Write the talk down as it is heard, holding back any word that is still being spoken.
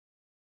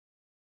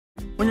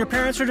When your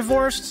parents are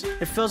divorced,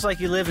 it feels like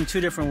you live in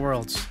two different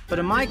worlds. But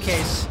in my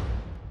case,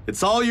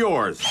 it's all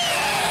yours.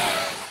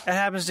 That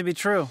happens to be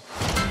true.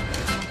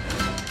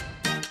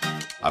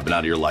 I've been out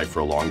of your life for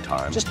a long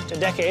time. Just a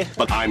decade.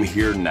 But I'm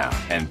here now,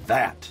 and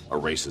that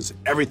erases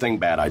everything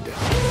bad I did.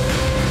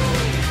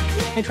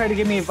 He tried to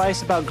give me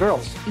advice about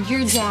girls.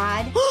 Your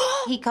dad,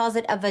 he calls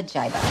it a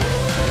vagina.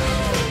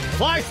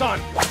 Fly, son!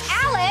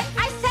 Alec,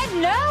 I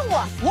said no!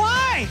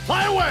 Why?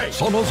 Fly away!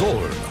 Son of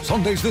Zorn,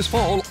 Sundays this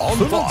fall on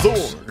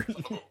Fox.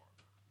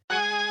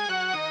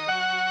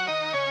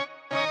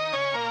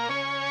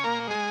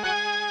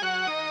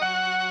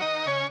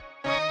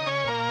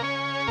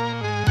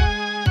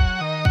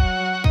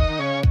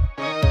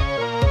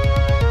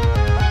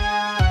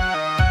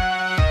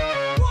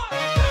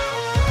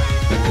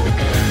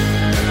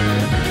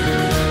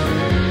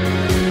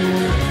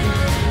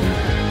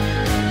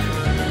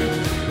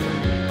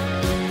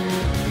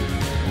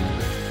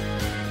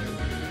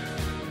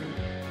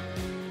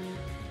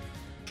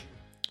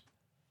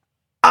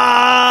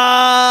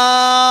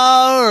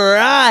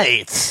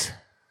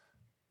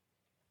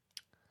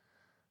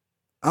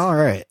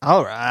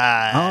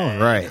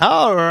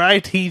 All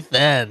righty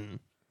then.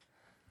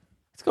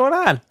 What's going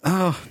on?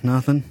 Oh,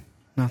 nothing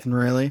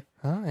really.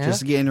 Oh, yeah.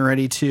 Just getting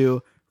ready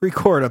to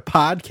record a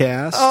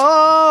podcast.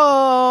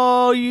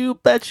 Oh, you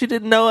bet you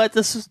didn't know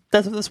that's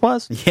what this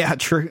was? Yeah,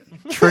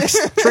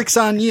 tricks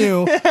on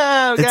you.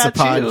 Yeah, it's a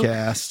got you.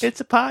 podcast. It's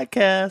a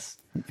podcast.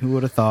 Who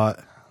would have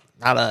thought?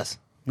 Not us.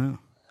 No.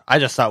 I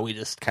just thought we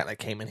just kind of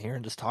came in here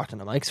and just talked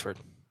into mics for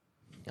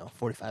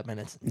 45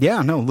 minutes.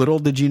 Yeah, no, little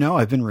did you know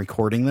I've been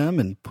recording them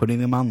and putting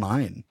them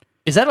online.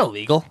 Is that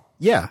illegal?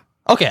 Yeah.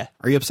 Okay.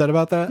 Are you upset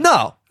about that?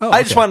 No. Oh,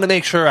 I just okay. wanted to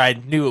make sure I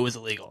knew it was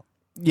illegal.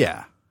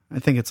 Yeah, I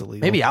think it's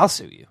illegal. Maybe I'll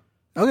sue you.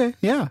 Okay,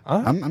 yeah.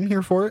 All right. I'm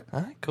here for it.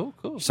 All right, cool.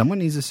 Someone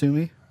needs to sue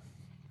me,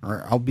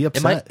 or I'll be It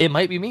upset.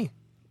 might be me.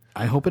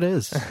 I hope it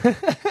is.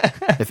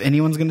 If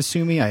anyone's going to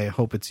sue me, I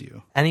hope it's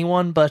you.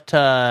 Anyone but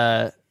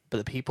the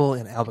people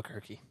in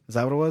Albuquerque. Is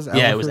that what it was?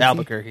 Yeah, it was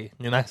Albuquerque,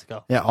 New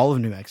Mexico. Yeah, all of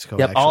New Mexico.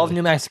 Yep, actually. all of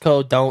New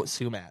Mexico. Don't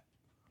sue Matt.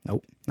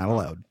 Nope, not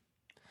allowed.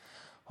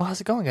 Well,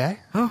 how's it going, guy?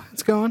 Oh,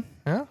 it's going.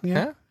 Yeah.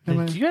 Yeah.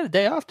 You had a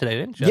day off today,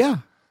 didn't you? Yeah.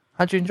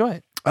 How'd you enjoy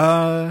it?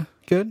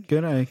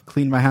 Good. I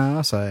cleaned my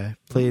house. I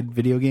played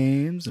video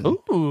games. And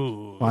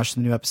Ooh. watched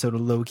the new episode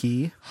of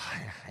Loki.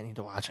 I need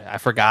to watch it. I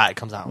forgot it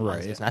comes out on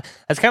Right. Wednesdays.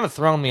 That's kind of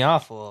thrown me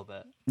off a little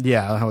bit.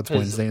 Yeah, how it's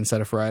Wednesday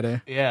instead of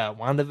Friday. Yeah,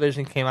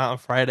 WandaVision came out on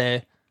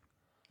Friday.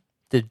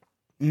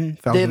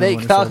 Falcon and the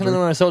Winter Falcon and the Soldier.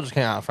 Winter Soldier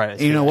came out on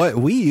Friday. You know what?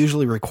 We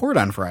usually record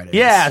on Fridays.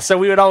 Yeah, so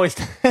we would always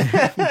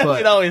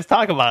we'd always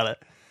talk about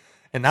it.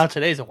 And now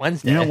today's a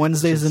Wednesday.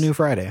 Wednesday's the new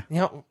Friday.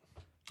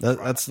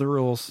 That's the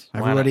rules.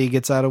 Why Everybody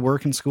gets out of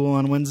work and school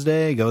on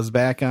Wednesday, goes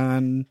back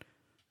on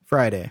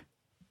Friday.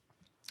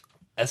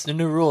 That's the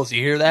new rules.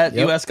 You hear that,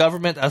 Yep. U.S.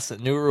 government? That's the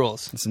new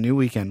rules. It's a new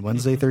weekend.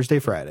 Wednesday, Thursday,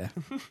 Friday.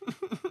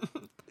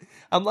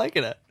 I'm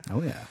liking it.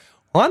 Oh, yeah.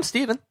 Well, I'm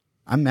Steven,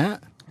 I'm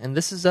Matt. and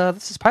this is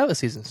Pilot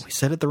Seasons. We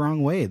said it the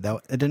wrong way. It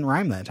didn't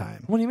rhyme that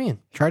time. What do you mean?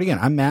 Try it again.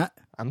 I'm Matt,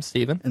 I'm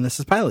Steven. and this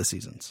is Pilot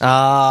Seasons.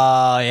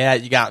 Oh, yeah,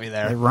 you got me It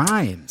there.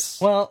 rhymes.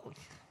 Well,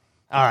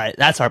 all right,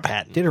 that's our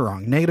patent. Did it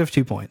wrong.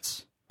 -2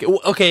 points.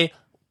 Okay,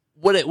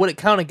 would it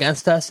count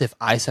against us if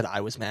I said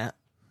I was Matt?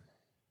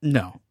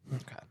 No.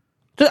 Okay.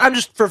 I'm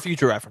just for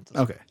future references.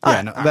 Okay. All Yeah,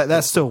 right, no, all right,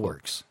 that still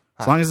works.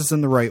 As long as it's in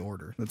the right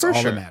order. That's For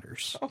all sure. that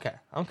matters. Okay.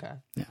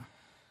 Yeah.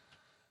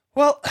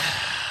 Well,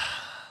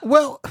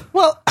 Well,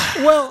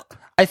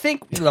 I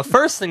think the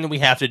first thing that we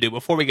have to do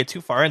before we get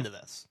too far into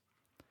this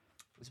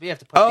is we have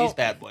to put these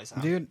bad boys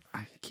on. dude,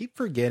 I keep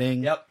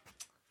forgetting. Yep.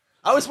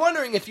 I was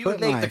wondering if you would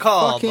Put make my the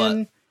call,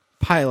 fucking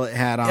pilot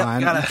hat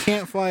on. gotta- You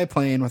can't fly a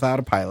plane without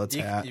a pilot's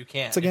but hat. you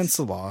can't. It's against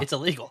the law. It's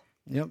illegal.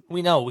 Yep.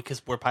 We know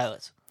because we're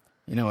pilots.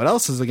 You know what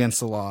else is against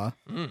the law?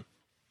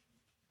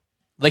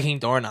 Licking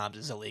doorknobs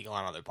is illegal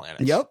on other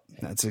planets. Yep.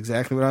 That's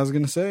exactly what I was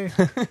going to say.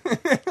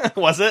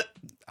 Was it?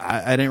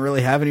 I didn't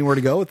really have anywhere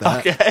to go with that.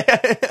 Okay.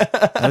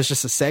 That was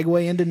just a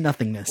segue into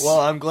nothingness.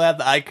 Well, I'm glad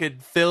that I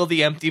could fill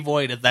the empty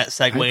void of that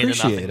segue I into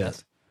appreciate nothingness.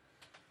 it.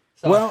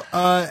 So-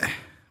 Well,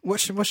 what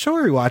show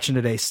are we watching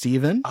today,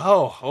 Steven?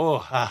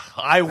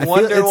 I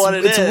wonder what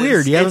it is. It's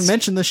weird. You haven't It's-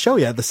 mentioned the show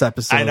yet this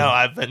episode. I know.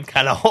 I've been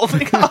kind of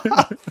holding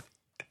off.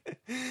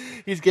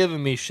 He's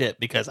giving me shit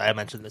because I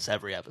mentioned this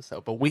every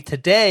episode. But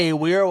today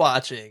we are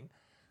watching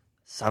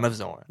Son of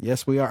Zorn.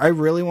 Yes, we are. I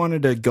really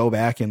wanted to go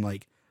back and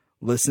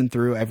listen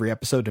through every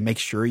episode to make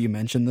sure you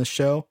mentioned this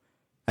show.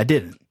 I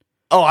didn't.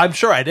 Oh, I'm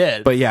sure I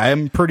did. But yeah,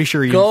 I'm pretty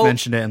sure you Go-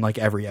 mentioned it in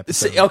every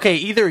episode. Okay,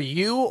 either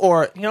you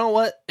or you know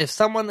what? If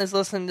someone is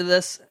listening to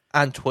this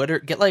on Twitter,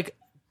 get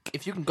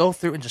if you can go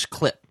through and just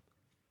clip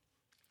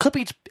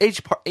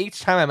each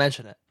time I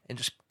mention it, and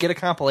just get a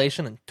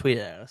compilation and tweet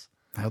it at us.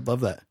 I would love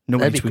that.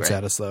 Nobody That'd be tweets great.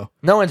 at us though.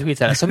 No one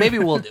tweets at us, so maybe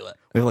we'll do it.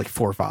 We have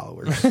 4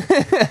 followers.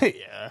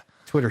 Yeah,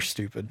 Twitter's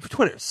stupid.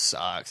 Twitter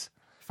sucks.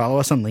 Follow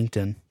us on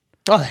LinkedIn.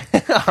 Oh,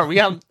 are we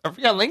on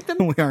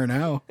LinkedIn? We are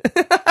now.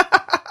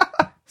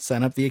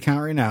 Setting up the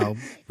account right now.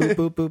 Boop,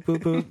 boop, boop, boop,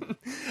 boop.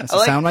 That's the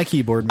like- sound my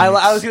keyboard I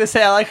makes. was gonna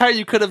say, I like how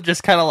you could have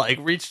just kind of like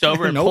reached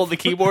over and Nope. pulled the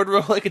keyboard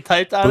real quick and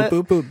typed on boop, it.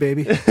 boop, boop,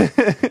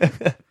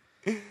 baby.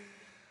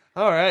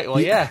 All right, well,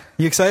 yeah.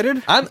 You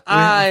excited? I'm-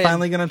 We're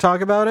finally going to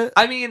talk about it?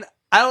 I mean,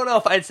 I don't know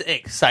if I'd say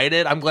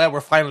excited. I'm glad we're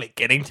finally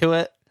getting to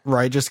it.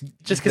 Right, just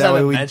 'cause that I've way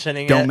been we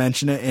mentioning don't it.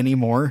 mention it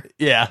anymore.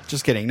 Yeah.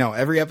 Just kidding. No,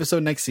 every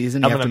episode next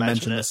season, you I'm have to gonna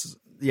mention mention this.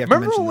 You have to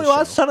Remember mention when we this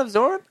watched show. Son of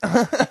Zorn?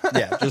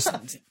 Yeah, just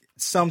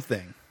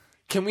something.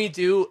 Can we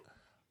do...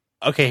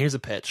 Okay, here's a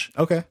pitch.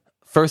 Okay.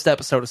 First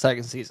episode of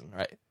second season,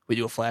 right? We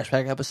do a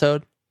flashback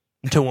episode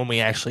to when we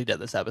actually did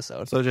this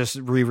episode. So just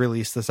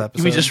re-release this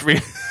episode. We just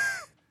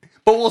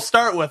but we'll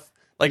start with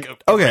like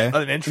Okay. an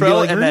And intro be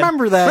like, and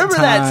remember then, that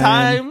remember that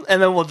time, and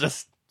then we'll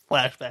just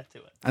flash back to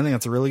it. I think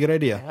that's a really good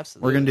idea.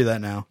 Absolutely. We're going to do that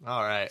now.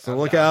 All right. So I'm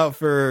look down. out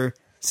for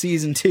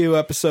season 2,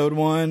 episode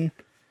 1.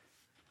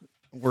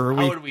 Where are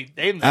How we? would we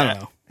name I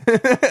that?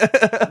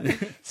 don't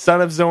know.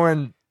 Son of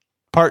Zorn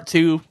Part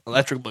 2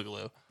 Electric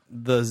Boogaloo.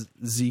 The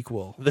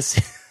Zequel.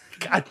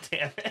 God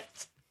damn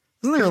it.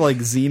 Isn't there like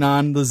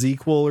Xenon the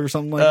Zequel or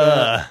something like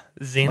that?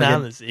 Xenon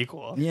Like the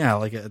sequel. Yeah,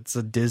 like it's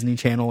a Disney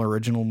Channel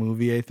original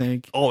movie, I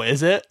think. Oh,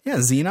 is it? Yeah,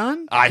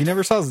 Xenon? I- You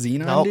never saw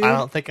Xenon, No, dude? I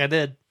don't think I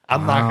did.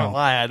 I'm not gonna Wow.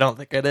 lie, I don't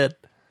think I did.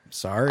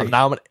 Sorry. I'm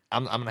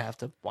gonna have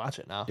to watch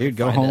it now. Dude,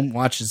 go Find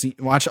home, it.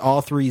 watch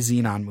all 3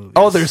 Xenon movies.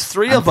 Oh, there's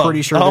 3 I'm of them.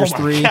 pretty sure Oh there's my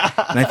 3, God.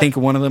 and I think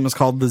one of them is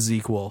called the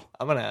Zequel,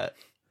 I'm gonna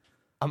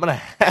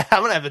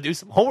have to do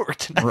some homework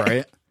tonight.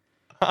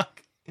 right?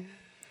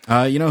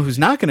 You know who's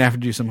not going to have to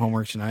do some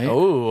homework tonight?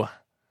 Oh,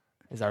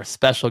 is our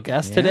special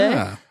guest Yeah.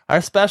 today?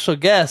 Our special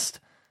guest,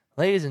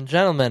 ladies and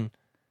gentlemen,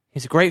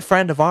 he's a great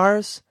friend of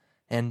ours,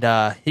 and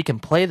he can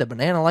play the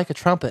banana like a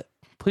trumpet.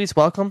 Please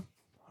welcome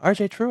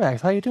RJ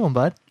Truax. How you doing,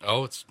 bud?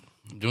 Oh, it's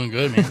doing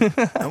good,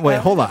 man. Wait,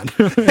 hold on.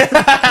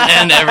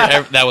 And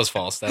that was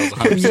false. That was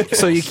 100%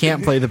 So you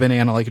can't play the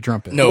banana like a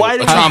trumpet? No, Why a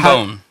did-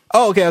 trombone.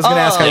 Oh, okay. I was going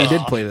to ask how you Oh.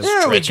 did play this.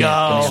 There we Stretch it.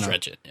 go.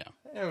 Stretch it, yeah.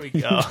 There we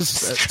go.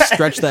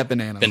 Stretch that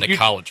banana. Been to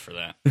college for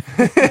that.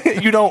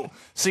 you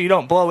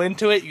don't blow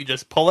into it. You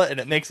just pull it, and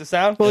it makes a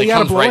sound. Well, It you got to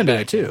comes blow right into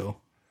back. it too.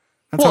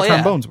 That's Well, how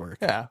yeah. trombones work.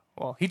 Yeah.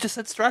 Well, he just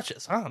said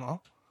stretches. I don't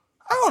know.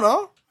 I don't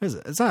know. What is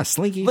it? It's not a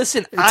slinky.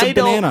 Listen, it's I a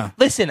don't banana.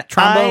 listen.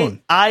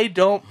 Trombone. I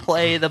don't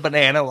play the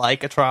banana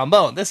like a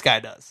trombone. This guy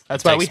does.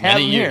 That's why we Takes have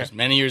many him years, here.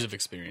 many years of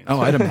experience.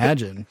 Oh, I'd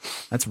imagine.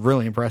 That's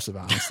really impressive,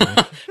 honestly.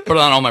 Put it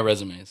on all my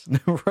resumes.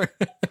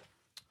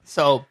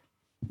 So,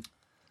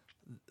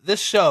 this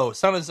show,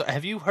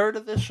 have you heard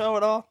of this show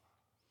at all?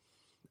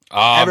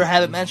 Ever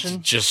have it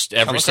mentioned? Just Come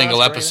every across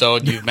single it,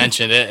 episode you've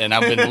mentioned it, and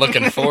I've been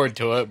looking forward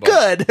to it. But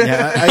Good.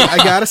 Yeah, I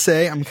gotta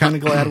say, I'm kind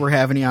of glad we're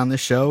having you on this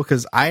show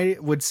because I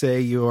would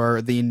say you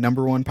are the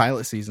 #1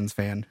 Pilot Seasons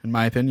fan, in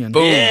my opinion.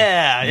 Boom.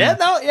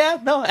 Yeah,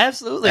 no,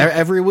 absolutely.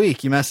 Every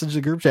week you message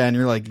the group chat and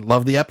you're like,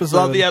 "Love the episode."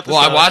 Love the episode.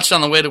 well, I watched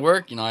on the way to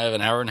work. You know, I have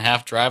an hour and a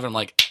half drive, and I'm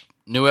like,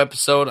 new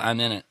episode, I'm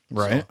in it.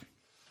 right?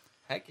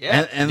 Heck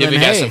yeah. And Yeah, then we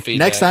got some hey,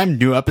 feedback. next time,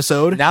 new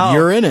episode, Now-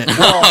 you're in it.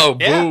 Oh,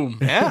 Yeah, boom!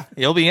 yeah,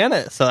 you'll be in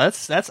it. So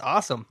that's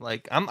awesome.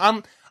 Like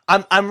I'm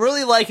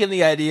really liking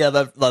the idea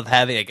of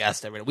having a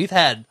guest every.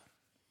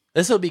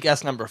 This will be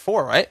guest number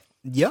 4, right?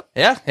 Yep.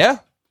 Yeah.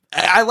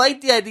 I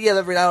like the idea of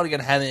every now and again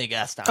having a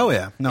guest on. Oh,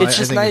 yeah. No, it's I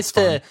just think nice it's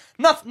to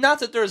not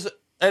that there's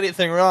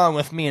anything wrong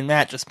with me and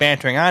Matt just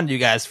bantering on to you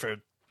guys for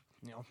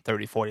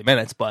 30-40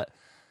 minutes, but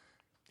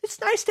it's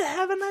nice to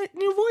have a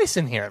new voice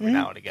in here every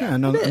now and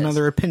again. Yeah, It is.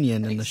 another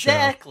opinion in the show.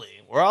 Exactly.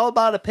 We're all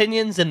about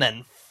opinions and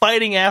then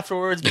fighting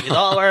afterwards because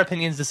all of our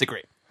opinions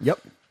disagree. Yep.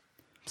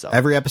 So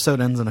Every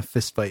episode ends in a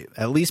fist fight,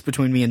 at least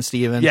between me and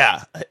Steven.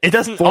 yeah, it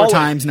doesn't 4 always,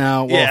 times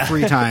now. Well, Yeah.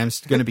 3 times.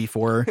 Going to be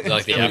 4. Is it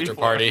like the gonna be after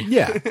fun. party.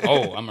 Yeah.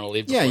 Oh, I'm gonna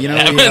leave. Yeah, before you know,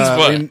 that we,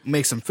 happens, we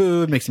make some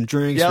food, make some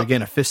drinks, Yep. we get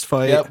in a fist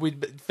fight. Yep, we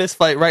fist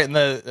fight right in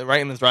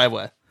the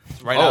driveway.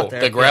 Right but out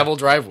there. the gravel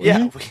driveway.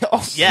 Yeah.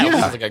 Oh, yeah. Yeah.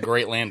 Sounds like a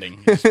great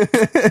landing. You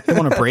don't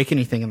want to break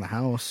anything in the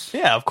house.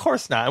 Yeah, of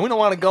course not. We don't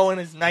want to go in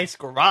his nice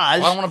garage.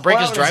 Well, I don't want to break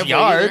Or his out in driveway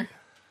yard. either.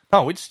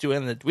 No, we just do it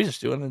in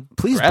the.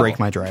 Please gravel. break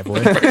my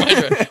driveway.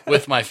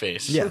 With my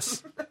face.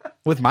 Yes.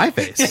 With my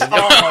face.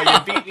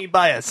 Oh, you beat me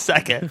by a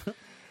second.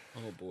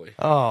 Oh boy.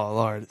 Oh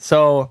Lord.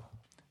 So,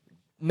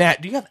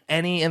 Matt, do you have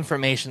any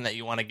information that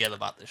you want to give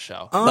about this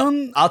show?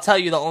 I'll tell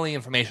you the only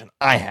information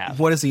I have.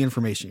 What is the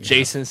information you have?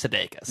 Jason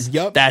Sudeikis.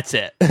 Yup. That's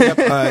it.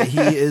 Yep, he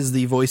is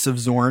the voice of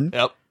Zorn.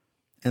 Yep.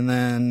 And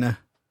then,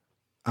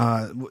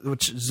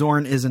 which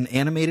Zorn is an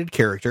animated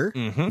character.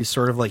 He's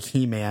sort of like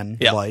He-Man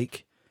Yep.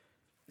 like.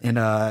 And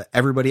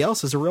everybody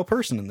else is a real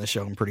person in this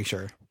show, I'm pretty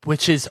sure.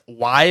 Which is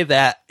why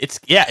that's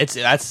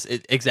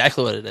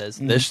exactly what it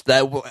is.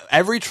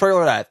 Every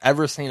trailer that I've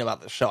ever seen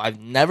about this show, I've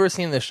never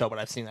seen this show, but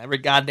I've seen every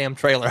goddamn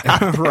trailer out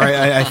there. Right,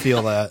 I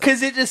feel that.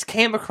 Because it just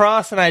came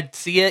across and I'd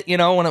see it,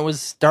 when it was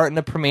starting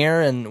to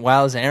premiere and while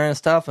it was airing and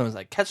stuff, and it was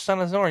like, catch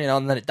Son of Zorn,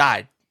 and then it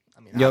died.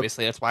 I mean, Yep.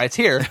 obviously that's why it's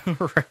here.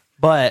 Right.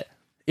 But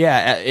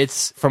yeah,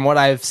 it's from what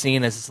I've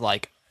seen is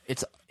like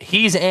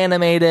he's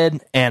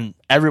animated and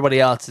everybody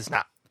else is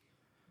not.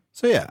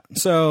 So yeah,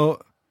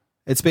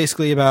 it's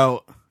basically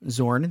about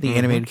Zorn, the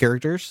animated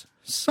characters.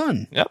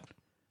 son. Yep.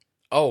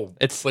 Oh,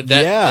 It's- but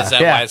that, yeah. is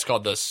that Yeah. why it's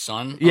called the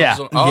Son? Yeah.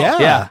 Oh, Yeah.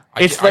 Yeah.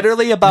 It's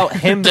literally about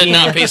him Did being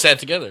not piece that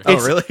together. Oh,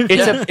 really?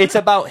 It's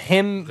about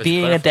him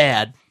being a clarify.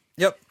 dad.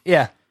 Yep.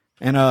 Yeah.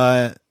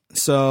 And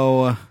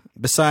so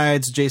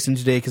besides Jason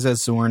Sudeikis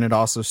as Zorn, it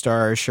also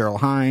stars Cheryl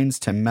Hines,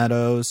 Tim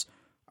Meadows,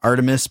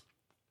 Artemis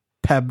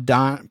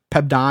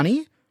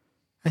Pebdani,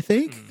 I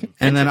think,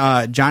 and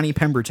then Johnny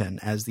Pemberton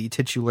as the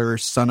titular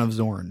son of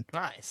Zorn.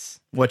 Nice.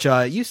 Which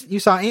you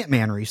saw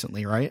Ant-Man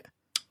recently, right?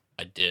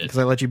 I did. Because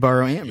I let you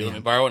borrow You let me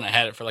Ant-Man. borrow it and I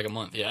had it for like a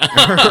month. Yeah.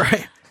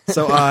 Right.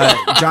 So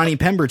Johnny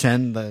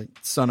Pemberton, the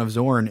son of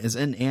Zorn, is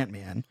in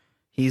Ant-Man.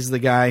 He's the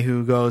guy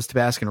who goes to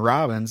Baskin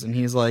Robbins and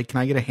he's like, "Can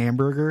I get a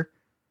hamburger?"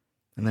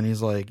 And then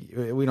he's like,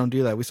 "We don't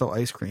do that. We sell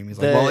ice cream." He's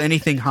like, "Well,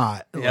 anything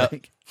hot." Yep.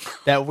 Like,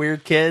 That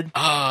weird kid.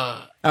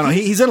 I don't know.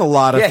 He's in a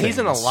lot of Yeah, things. he's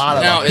in a lot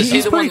of Now, them. is he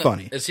He's the pretty one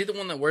funny. Is he the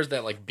one that wears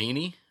that like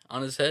beanie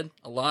on his head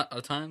a lot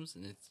of times?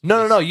 And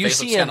No. his You face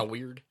see looks him. kind of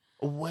weird.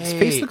 Wait. His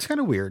face looks kind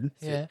of weird.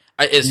 Yeah.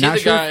 Is he Not the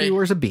sure guy? if he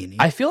wears a beanie.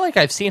 I feel like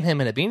I've seen him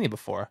in a beanie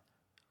before.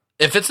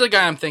 If it's the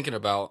guy I'm thinking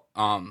about,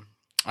 I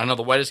know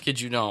the Whitest Kids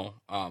You Know.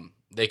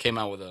 They came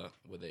out with a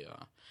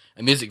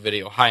music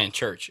video, High in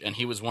Church, and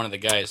he was one of the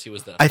guys. He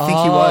was the. I think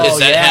he was. Is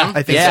that yeah. him?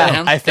 I think Is so. that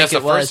him? I think That's it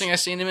the was. first thing I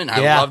seen him in.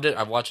 I Yeah. loved it.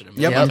 I've watched it a Yep,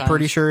 million I'm times.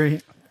 pretty sure.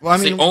 Well, I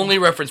It's mean, the only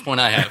reference point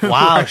I have.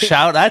 Wow,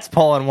 that's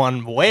pulling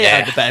one way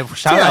out of the bag.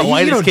 Shout yeah, out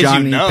Whitest Kids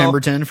Johnny You Know.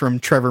 Pemberton from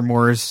Trevor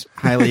Moore's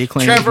highly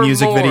acclaimed Trevor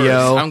music Morris.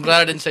 video. I'm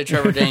glad I didn't say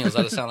Trevor Daniels.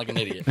 I'd sound like an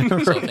idiot.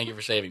 So thank you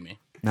for saving me.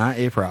 Not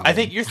a problem. I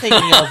think you're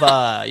thinking of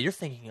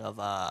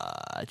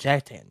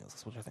Jack Daniels.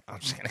 That's what you're thinking. I'm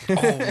just kidding.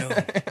 Oh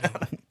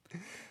no.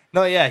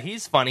 No, yeah,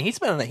 he's funny. He's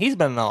been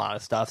in a lot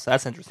of stuff, so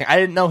that's interesting. I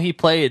didn't know he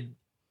played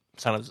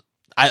Son of.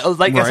 I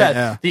Right, said,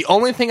 yeah. the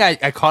only thing I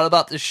caught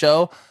about this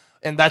show,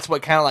 and that's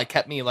what kind of like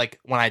kept me like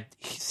when I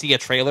see a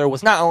trailer,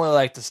 was not only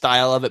like the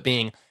style of it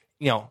being,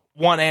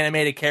 one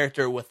animated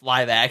character with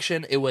live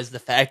action. It was the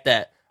fact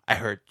that I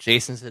heard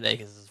Jason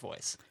Sudeikis'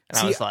 voice, and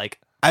I See, was like,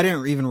 I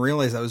didn't even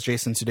realize that was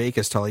Jason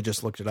Sudeikis till I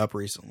just looked it up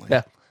recently.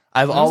 yeah.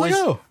 I've I was like, always,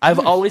 oh, I've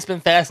always been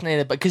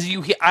fascinated, because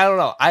I don't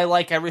know, I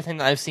like everything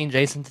that I've seen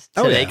Jason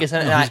Oh, yeah. Sudeikis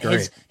in, No, and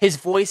he's great. his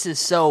voice is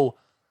so.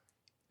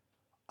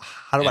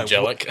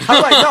 Angelic.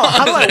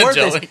 How do I word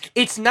this? Angelic.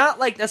 It's not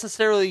like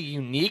necessarily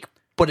unique,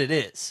 but it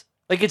is.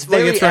 Like it's Like,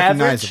 very it's average.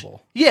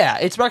 recognizable. Yeah,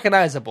 it's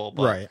recognizable,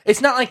 but Right. it's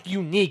not like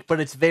unique,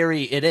 but it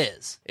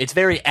is. It's a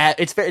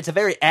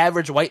very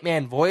average white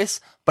man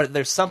voice, but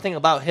there's something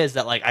about his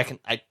that like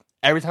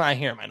every time I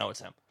hear him, I know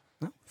it's him.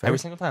 Every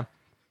single time.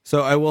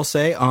 So I will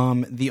say,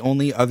 the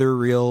only other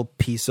real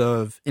piece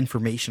of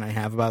information I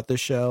have about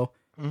this show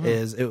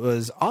is it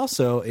was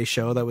also a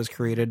show that was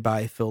created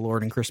by Phil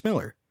Lord and Chris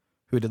Miller,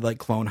 who did like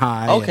Clone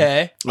High,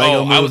 Okay. and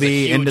Lego I was a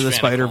Movie, huge Into the fan of Clone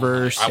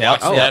Spider-Verse. High. I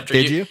watched it after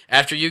did you?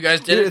 After you guys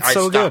did Dude, it. it's I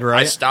so stopped. good,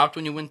 right? I stopped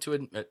when you went to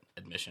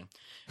intermission,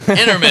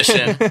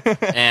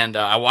 and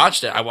I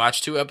watched it. I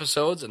watched 2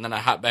 episodes, and then I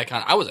hopped back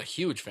on. I was a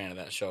huge fan of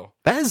that show.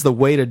 That is the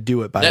way to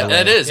do it, by the way.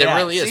 That is. Yeah. It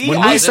really is. See, When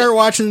I we did- start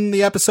watching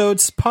the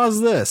episodes, pause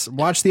this.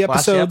 Watch the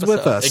episodes with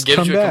episodes. us. It gives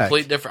Come you a back.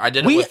 complete different. I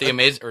did it with the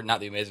amazing, or not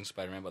the Amazing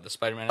Spider-Man, but the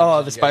Spider-Man. Oh,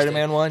 episode the you guys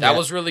Spider-Man did. one? That Yeah.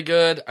 was really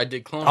good. I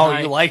did Clone Oh,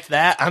 High. you liked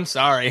that? I'm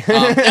sorry.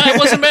 Yeah, it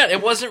wasn't bad.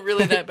 It wasn't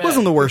really that bad. It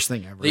wasn't the worst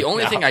thing ever. The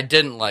only thing I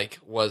didn't like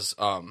was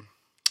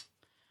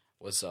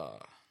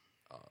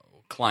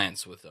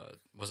Clients with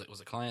was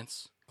it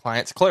Clients?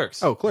 Clients,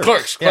 Clerks. Oh,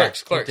 Clerks.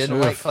 Clerks. Didn't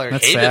Oof, like Clerks.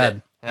 that's Hated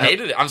sad. it.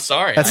 Hated it. I'm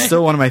sorry. That's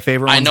still one of my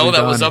favorite I ones know we've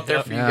that was done. up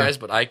there for Yeah. you guys,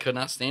 but I could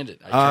not stand it.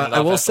 turned it off I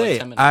will after, like, say,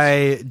 10 minutes.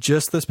 I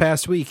just this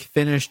past week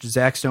finished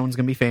Zack Stone's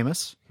Gonna Be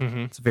Famous.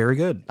 It's very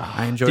good.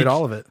 I enjoyed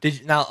all of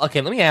it. Now,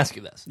 okay, let me ask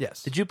you this.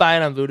 Yes. Did you buy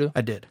it on Vudu?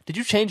 I did. Did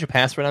you change your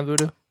password on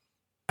Vudu?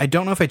 I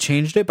don't know if I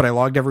changed it, but I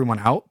logged everyone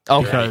out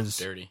Okay. because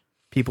dirty.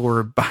 people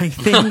were buying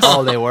things.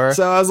 Oh, they were?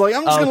 So I was like,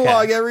 I'm just gonna Okay.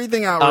 log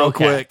everything out real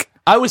Okay. quick.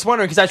 I was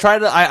wondering because I tried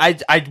to.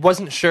 I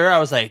wasn't sure. I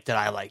was like, did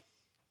I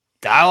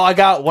log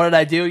out? What did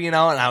I do? And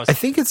I was I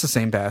think it's the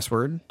same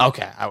password.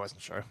 okay. I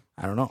wasn't sure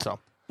I don't know. So.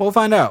 We'll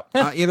find out.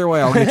 Either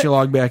way, I'll get you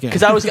logged back in.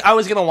 because I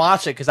was gonna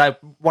watch it because I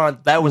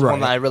wanted. That was one Right.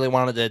 that I really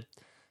wanted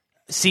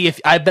to see if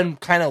I've been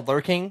kind of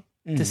lurking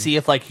to see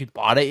if you'd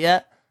bought it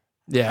yet.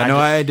 Yeah, I know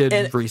I did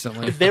and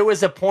recently. There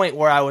was a point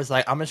where I was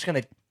like, I'm just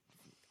gonna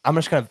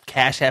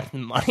cash out the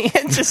money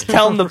and just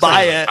tell him to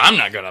buy it. I'm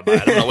not gonna buy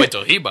it. I'm gonna wait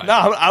till he buys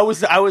No, it. I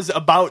was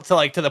about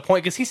to to the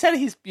point because he said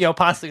he's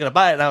possibly gonna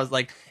buy it, and I was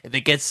like, if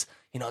it gets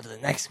to the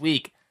next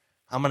week,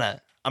 I'm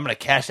gonna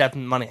cash out the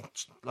money and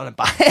just let him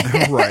buy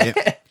it. Right.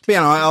 But,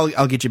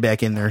 I'll get you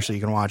back in there so you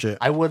can watch it.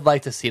 I would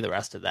like to see the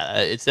rest of that.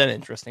 It's an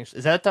interesting.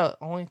 Is that the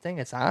only thing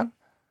it's on?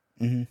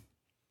 Mm-hmm.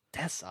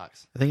 That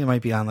sucks. I think it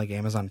might be on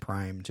Amazon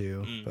Prime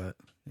too. But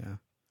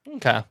yeah.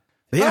 Okay.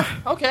 But yeah.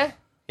 Okay.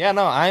 Yeah.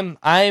 No,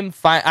 I'm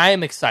fine. I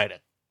am excited.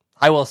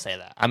 I will say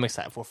that I'm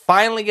excited. We're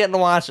finally getting to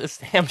watch this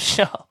damn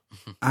show.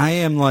 I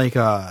am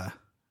I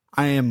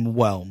am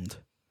whelmed.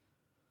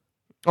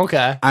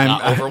 Okay. I'm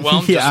Not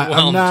overwhelmed, Yeah, just I'm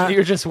whelmed. not,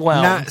 You're just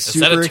whelmed. not that a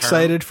super term?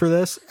 excited for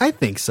this. I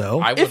think so.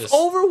 I would. If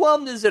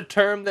overwhelmed is a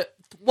term that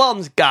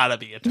Whelm's gotta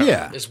be eternal.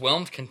 Yeah. Is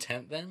Whelm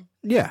content then?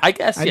 Yeah. I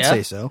guess, I'd yeah.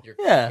 say so.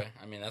 Yeah. Okay.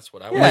 I mean, that's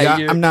what I Yeah, would. Like,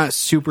 you're- I'm not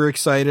super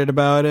excited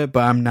about it,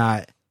 but I'm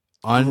not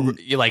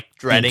You like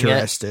dreading it.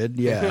 uninterested.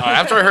 Yeah.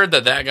 After I heard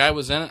that guy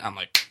was in it, I'm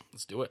like,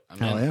 let's do it. I'm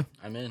Hell in. yeah.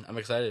 I'm in. I'm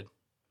excited.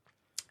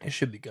 It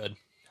should be good.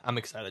 I'm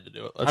excited to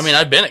do it. I mean,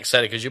 I've been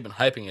excited because you've been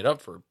hyping it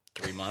up for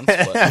 3 months.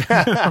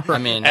 But I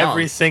mean,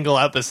 every single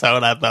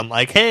episode I've been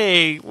like,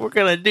 hey, we're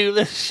gonna do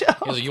this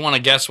show. You want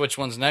to guess which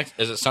one's next?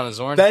 Is it Son of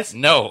Zorn? That's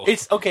no.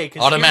 It's okay.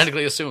 'Cause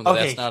Automatically assume that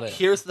okay, that's not it.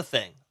 Here's the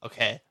thing.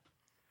 Okay,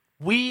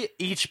 we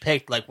each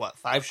picked like what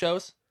 5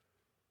 shows,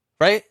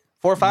 right?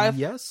 4 or 5?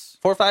 Yes.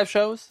 4 or 5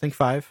 shows. I think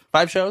 5.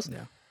 5 shows.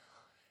 Yeah.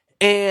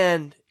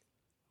 And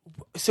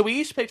so we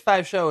each picked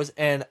 5 shows,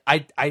 and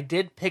I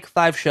did pick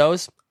 5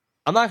 shows.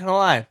 I'm not gonna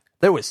lie.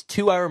 There was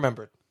 2 I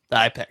remembered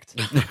that I picked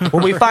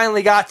when we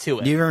finally got to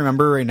it. Do you even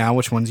remember right now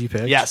which ones you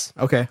picked? Yes.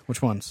 Okay.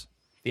 Which ones?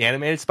 The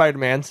animated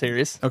Spider-Man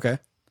series Okay.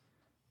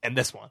 and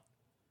this one.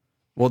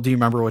 Well, do you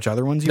remember which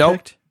other ones you Nope.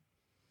 picked?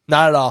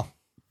 Not at all.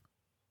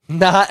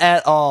 Not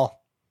at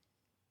all.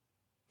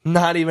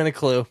 Not even a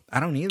clue. I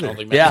don't either. I don't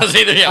think Matt does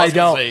either. Yeah, I was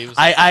gonna don't. say, he was-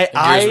 I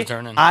Gears were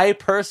turning. I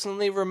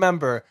personally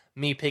remember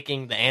me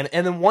picking and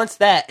then once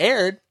that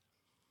aired,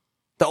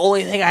 the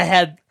only thing I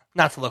had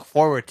not to look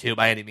forward to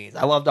by any means.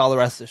 I loved all the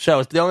rest of the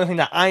shows. The only thing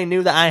that I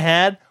knew that I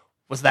had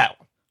was that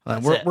one.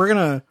 That's it. We're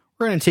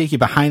gonna take you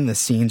behind the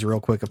scenes real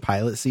quick of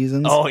pilot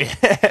seasons. Oh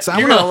yeah, So I'm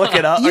you're gonna look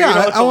it up. Are you Yeah,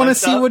 gonna look I the want to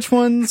list see up? which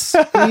ones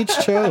we each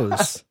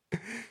chose.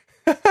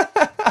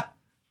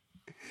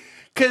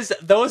 Because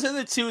those are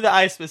the 2 that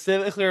I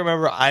specifically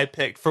remember I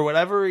picked. For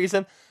whatever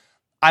reason,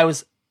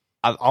 I've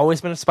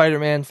always been a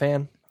Spider-Man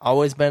fan.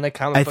 Always been a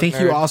comic I book think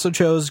nerd. you also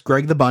chose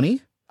Greg the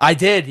Bunny. I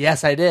did.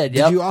 Yes, I did. Did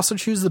Yep. you also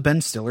choose the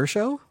Ben Stiller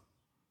show?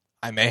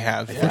 I may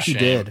have. I Yeah. think you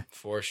did.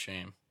 For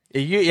shame.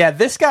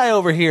 This guy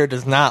over here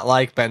does not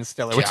like Ben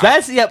Stiller, which Yeah.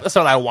 that's the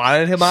episode I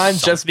wanted him on,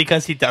 just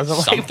because he doesn't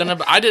like Something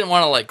about, I didn't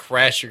want to like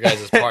crash your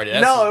guys' party.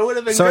 That's No, it would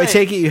have been So great. I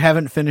take it you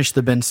haven't finished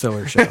the Ben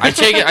Stiller show. I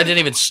take it I didn't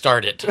even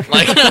start it.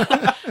 Like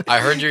I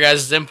heard your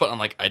guys' input. I'm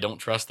like, I don't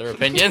trust their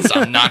opinions.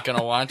 I'm not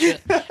gonna watch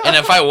it. And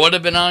if I would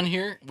have been on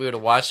here, we would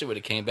have watched it. Would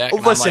have came back.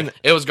 And Listen. I'm like,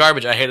 it was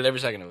garbage. I hated every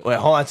second of it. Wait,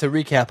 hold on. To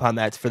recap on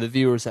that for the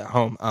viewers at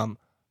home,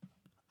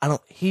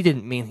 he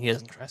didn't mean he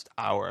doesn't trust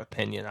our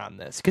opinion on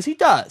this, because he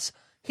does.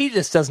 He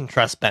just doesn't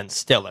trust Ben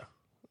Stiller.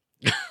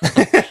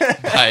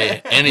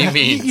 By any you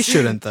means.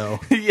 shouldn't though.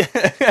 Yeah,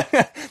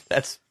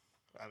 that's.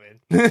 I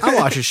mean, I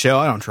watch his show.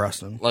 I don't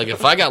trust him. Like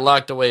if I got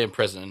locked away in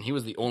prison and he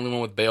was the only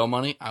one with bail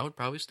money, I would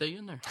probably stay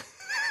in there.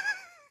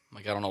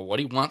 Like I don't know what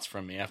he wants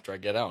from me after I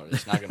get out.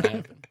 It's not gonna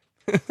happen.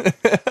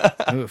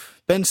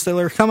 Oof. Ben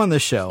Stiller, come on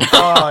this show.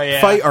 oh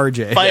yeah, Fight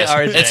RJ. Fight Yes,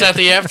 RJ. It's at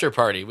the after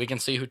party. We can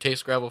see who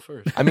tastes gravel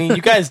first. I mean,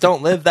 you guys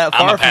don't live that I'm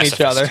far a from each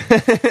other,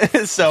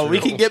 pacifist. so we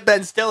True. can get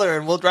Ben Stiller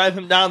and we'll drive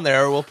him down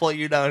there, or we'll pull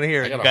you down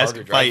here, I and got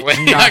you a guys harder can fight.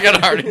 driveway. I got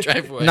a harder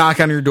driveway. Knock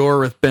on your door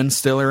with Ben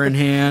Stiller in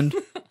hand.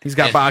 He's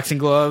got boxing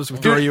gloves.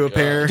 We'll throw you a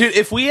pair. Dude,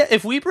 if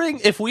we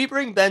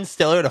bring Ben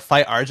Stiller to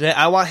fight RJ,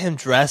 I want him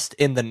dressed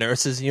in the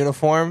nurse's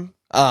uniform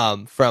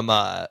from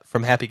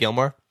Happy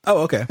Gilmore.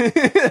 Oh, okay.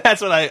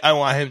 That's what I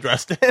want him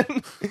dressed in.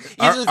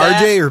 Either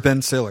that- RJ or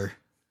Ben Stiller?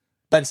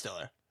 Ben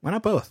Stiller. Why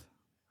not both?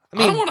 I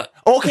don't want to.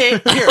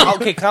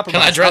 Okay,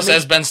 compromise. Can I dress I'll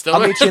as Ben Stiller?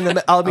 I'll meet you in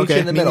the Okay,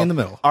 in the meet me middle. in the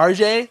middle.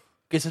 RJ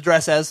gets to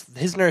dress as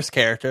his nurse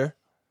character.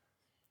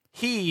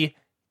 He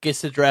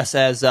gets to dress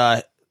as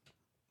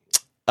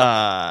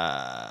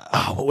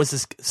what was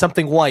this?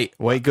 Something white.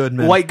 White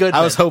Goodman. White Goodman.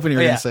 I was hoping you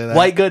were Yeah, going to say that.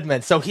 White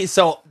Goodman.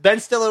 So Ben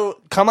Stiller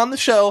come on the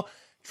show.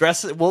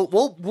 Dress.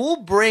 We'll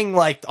bring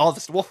like all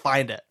this. We'll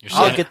find it. I'll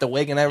signing- get the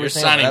wig and You're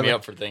everything. signing me whatever.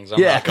 up for things I'm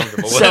Yeah. not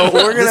comfortable with. So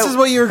we're gonna. This is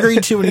what you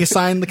agreed to when you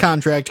signed the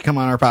contract to come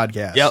on our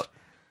podcast. Yep.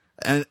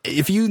 And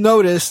if you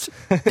noticed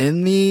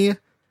in the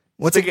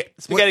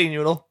Spaghetti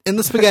noodle. in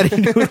the spaghetti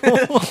noodle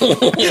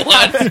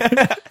What?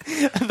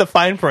 The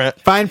fine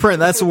print. fine print,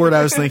 that's the word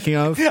I was thinking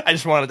of. I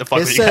just wanted to fuck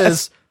It with you guys.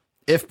 says,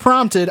 if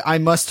prompted, I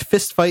must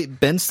fist fight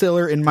Ben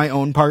Stiller in my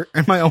own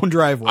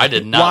driveway. I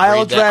did not While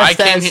read that. I dressed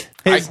came, as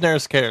he- his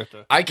nurse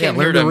character. I came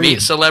learn here to to meet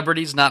read.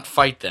 celebrities, not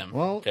fight them.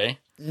 Well, okay.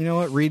 You know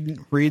what?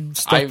 Read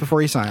stuff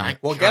before you sign it.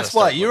 Well, Gotta guess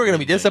start what? You were going to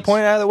be looking at things.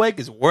 disappointed out of the way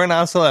because we're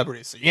not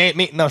celebrities. So you ain't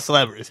meeting no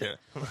celebrities here.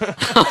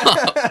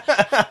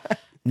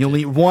 You'll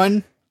meet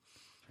one,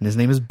 and his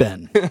name is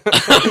Ben.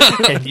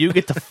 And you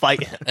get to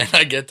fight him. And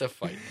I get to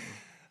fight.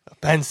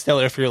 Ben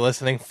Stiller, if you're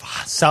listening,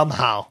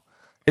 somehow.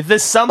 If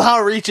this somehow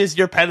reaches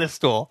your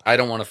pedestal, I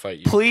don't want to fight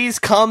you. please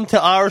come to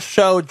our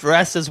show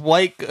dressed as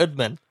White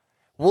Goodman.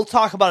 We'll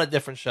talk about a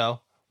different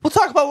show. We'll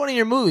talk about one of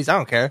your movies. I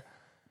don't care.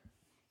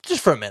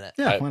 Just for a minute.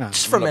 Yeah, why not?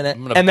 Just for a minute.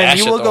 I'm gonna And then bash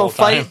you it will the go whole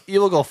fight. time.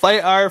 You will go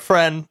fight our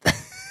friend.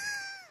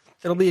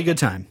 It'll be a good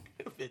time.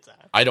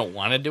 I don't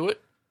want to do it,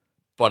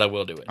 but I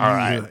will do it. All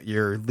right.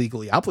 You're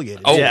legally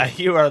obligated. Oh, Yeah,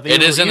 you are.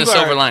 it is in you the are-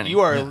 silver lining. You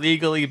are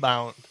legally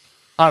bound.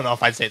 I don't know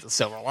if I'd say it's a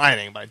silver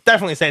lining, but I'd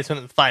definitely say it's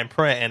in the fine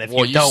print. And if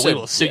Well, you you don't, we said-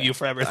 will sue yeah. you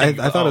for everything.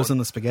 I thought it was in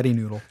the spaghetti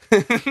noodle.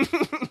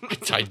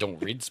 I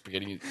don't read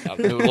spaghetti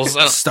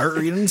noodles. Start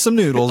reading some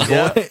noodles, boy.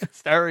 Yeah.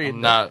 Start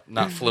reading. I'm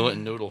not fluent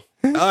in noodle.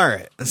 All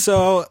right.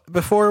 So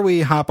before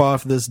we hop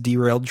off this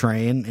derailed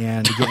train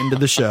and get into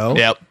the show,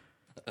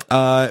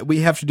 Yep.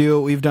 we have to do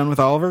what we've done with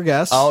all of our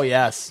guests. Oh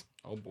yes.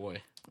 Oh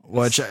boy,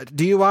 Which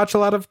do you watch a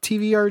lot of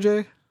TV,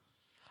 RJ?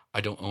 I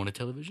don't own a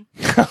television.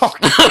 No,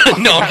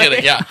 I'm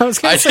kidding. Yeah, I was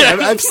gonna say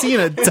I've seen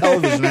a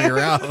television at your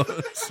house.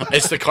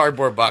 it's the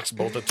cardboard box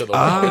bolted to the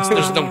wall.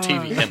 There's no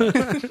TV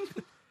in it.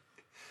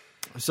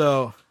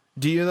 So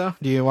do you though?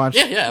 Do you watch?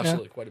 Yeah,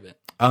 absolutely, quite a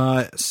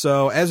bit.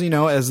 So as you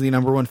know, as the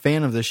number one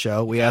fan of this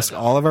show, we ask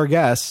all of our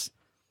guests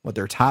what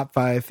their top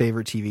 5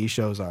 favorite TV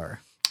shows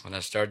are. When I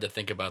started to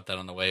think about that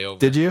on the way over,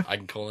 Did you? I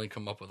can only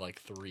come up with like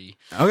 3.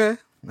 Okay.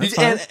 That's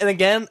fine. And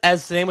again,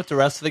 as the same with the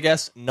rest of the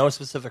guests, no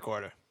specific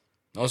order.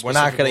 No We're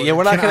not specific gonna. order. Yeah,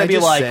 we're not Can gonna I be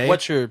just like, say-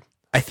 what's your?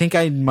 I think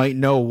I might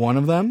know one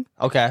of them,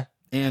 Okay.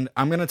 and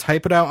I'm gonna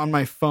type it out on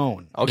my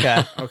phone.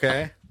 Okay.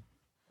 Okay.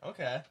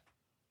 Okay.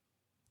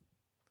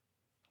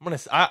 I'm gonna.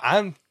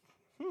 I'm.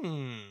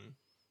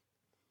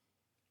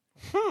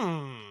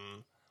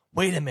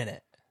 Wait a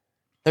minute.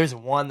 There's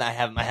one that I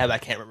have in my head. I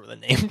can't remember the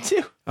name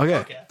too.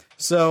 Okay.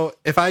 So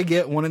if I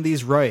get one of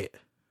these right,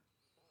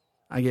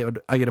 I get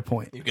a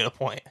point. You get a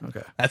point.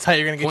 Okay. That's how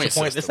you're gonna get Point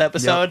your point this system.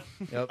 episode.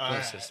 Yep.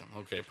 Point system.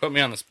 Okay, put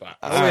me on the spot.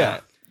 Oh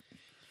yeah.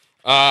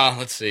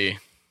 Let's see.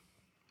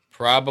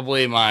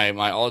 Probably my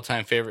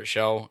all-time favorite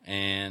show,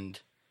 and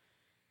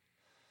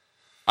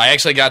I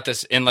actually got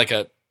this in like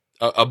a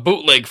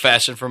bootleg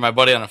fashion for my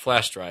buddy on a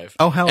flash drive.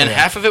 Oh, hell And yeah.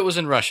 half of it was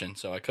in Russian,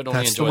 so I could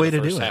only That's the enjoy way the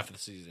to do first it. half of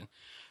the season.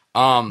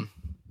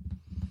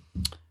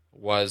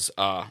 Was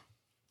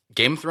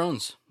Game of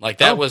Thrones. Like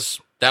that was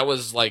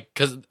like,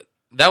 because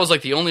that was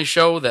like the only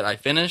show that I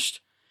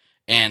finished,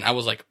 and I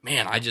was like,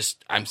 man,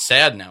 I'm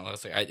sad now. I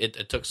was like,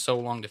 it took so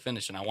long to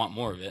finish, and I want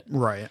more of it.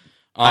 Right.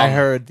 I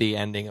heard the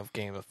ending of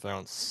Game of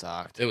Thrones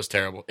sucked. It was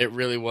terrible. It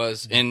really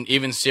was. And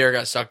even Sierra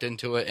got sucked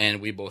into it,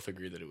 and we both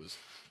agreed that it was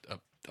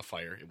a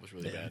fire. It was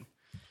really bad.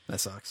 That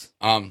sucks.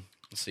 Let's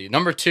see.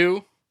 Number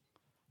 2,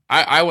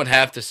 I would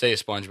have to say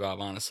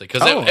SpongeBob, honestly,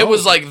 because Oh, it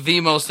was like the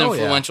most Oh,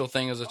 yeah. influential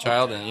thing as a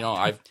child, and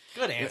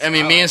Good answer. I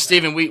mean, me and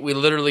Steven, we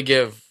literally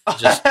give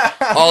just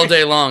all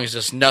day long is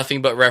just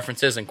nothing but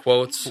references and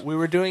quotes. We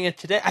were doing it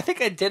today. I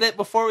think I did it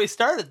before we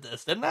started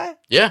this, didn't I?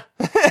 Yeah.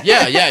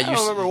 I don't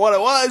remember what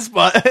it was,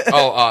 but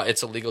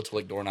It's illegal to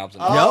lick doorknobs.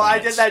 And I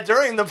did that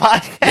during the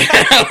podcast.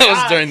 that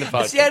was during the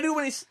podcast. See,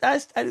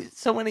 I do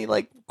so many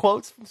like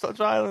quotes from so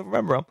I don't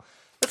remember them.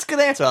 That's a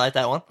good answer. I like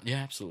that one. Yeah,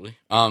 absolutely.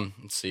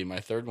 Let's see. My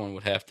third one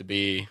would have to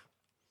be.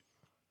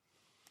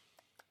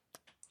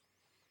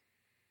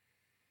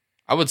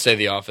 I would say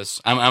The Office.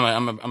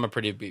 I'm a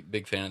pretty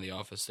big fan of The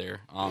Office.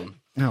 There. Oh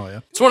yeah.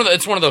 It's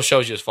one of those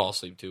shows you just fall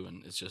asleep to,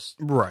 and it's just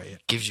Right.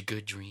 gives you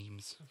good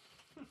dreams.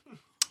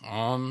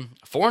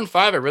 4 and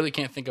 5, I really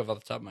can't think of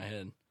off the top of my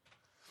head.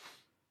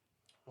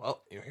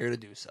 Well, you're here to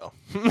do so.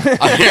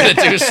 I'm here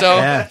to do so.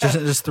 Yeah.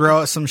 Just throw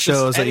out some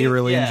shows that you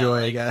really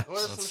enjoy. I guess. What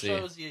are some Let's see.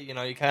 shows you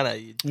kind of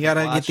You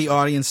gotta get the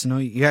audience to know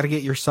you. You gotta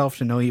get yourself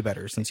to know you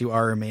better, since you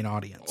are a main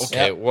audience.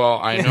 Okay, Yep. well,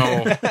 I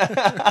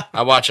know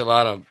I watch a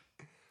lot of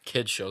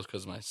kids shows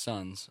because of my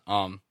sons.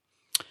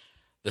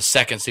 The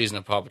second season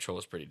of Paw Patrol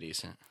was pretty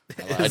decent.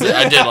 I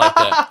did like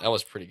that. That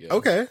was pretty good.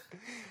 Okay.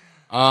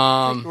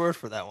 Take your word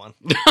for that one.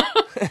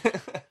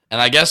 And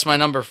I guess my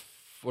number,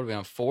 what are we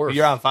on, 4?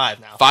 You're on 5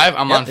 now. 5?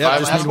 I'm on 5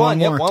 just now? Last need one. one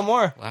Yep, more. one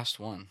more. Last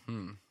one.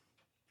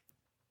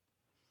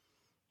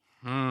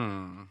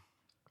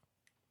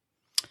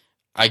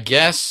 I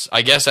guess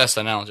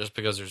SNL, just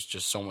because there's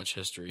just so much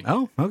history.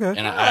 Oh, okay.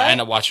 And I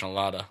end up watching a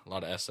lot of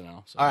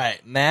SNL. So. All right,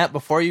 Matt.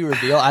 Before you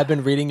reveal, I've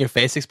been reading your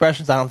face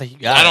expressions. I don't think you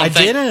got I it. don't I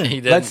think didn't.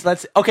 he didn't.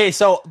 Let's. Okay,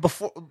 so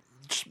before.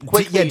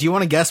 Quickly, Yeah. Do you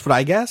want to guess what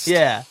I guessed?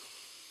 Yeah.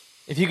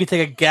 If you could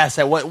take a guess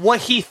at what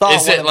he thought.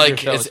 Is one it of your like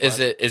shows was.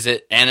 is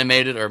it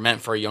animated or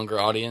meant for a younger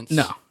audience?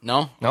 No.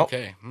 No? Nope.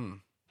 Okay.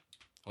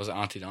 Was it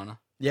Auntie Donna?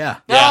 Yeah.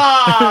 Yeah. Now,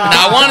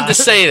 I wanted to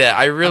say that.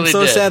 I I'm really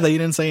so did. sad that you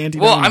didn't say Auntie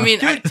Well, Donna. I mean,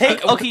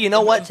 Dude, okay, you know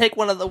what? Take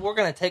one of the. We're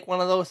gonna take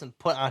one of those and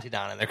put Auntie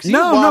Donna in there because you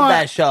No, love no,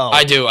 that show.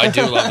 I do love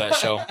that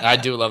show. I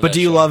do love. but that do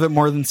you show. love it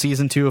more than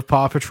season 2 of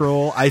Paw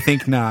Patrol? I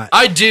think not.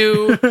 I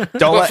do. But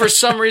let- for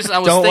some reason, I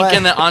was don't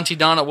thinking let- that Auntie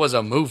Donna was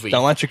a movie.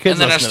 Don't let your kids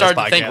And then I listen to this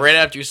started to think podcast. right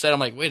after you said,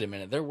 I'm like, wait a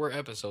minute, there were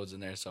episodes in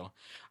there. So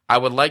I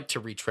would like to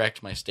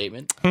retract my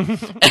statement. And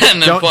then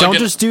Don't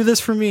just do this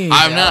for me.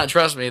 I'm not.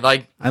 Trust me.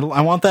 Like I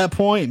want that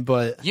point,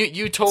 but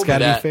you told It's me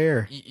gotta be that.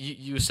 fair.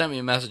 You sent me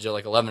a message at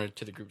like 11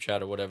 to the group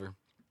chat or whatever,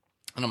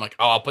 and I'm like,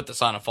 oh, I'll put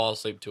this on and fall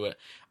asleep to it.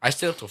 I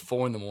stayed up till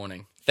 4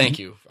 a.m. Thank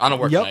you on a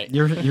work yep, night.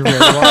 you're very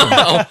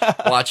welcome.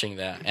 Watching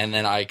that, and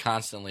then I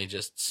constantly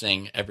just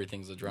sing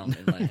 "Everything's a Drum"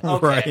 in my head.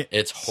 Okay. Right.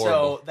 It's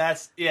horrible. So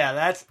that's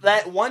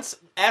that. Once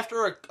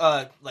after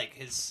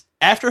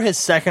after his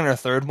second or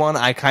third one,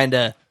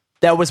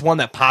 that was one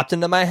that popped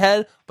into my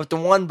head. But the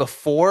one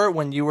before,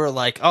 when you were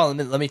like, oh,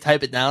 let me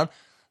type it down.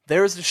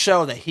 There's a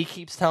show that he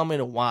keeps telling me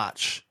to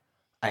watch.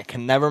 I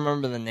can never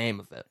remember the name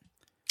of it.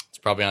 It's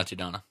probably Auntie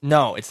Donna.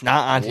 No, it's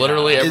not Auntie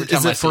Literally Donna. every time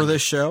Is I it for see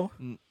this show?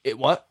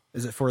 What?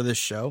 Is it for this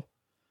show?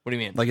 What do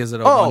you mean? Like, is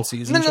it a Oh, one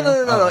season no, show?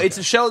 no. Oh, okay. It's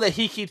a show that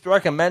he keeps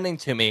recommending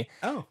to me.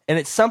 Oh. And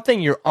it's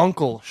something your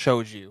uncle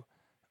showed you.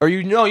 Or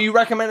you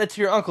recommended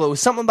to your uncle. It was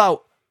something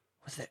about,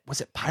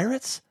 was it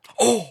Pirates?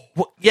 Oh,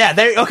 Well, yeah,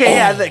 there. Okay,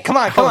 yeah. Come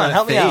on, that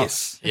help me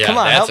face. out. Come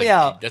on, help me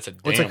out. That's a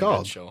damn What's it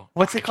called? good show.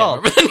 What's it I can't called?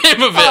 remember the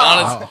name of it.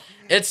 Honestly,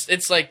 Oh.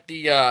 it's like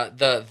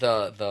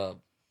the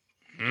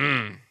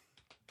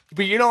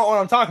But you know what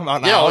I'm talking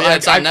about now. yeah,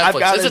 it's on I've Netflix.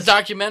 got It's a his-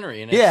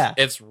 documentary, and Yeah.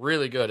 it's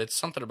really good. It's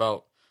something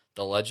about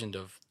the legend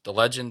of The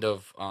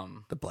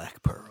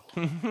Black Pearl.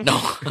 no.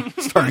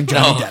 Starring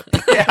Johnny No.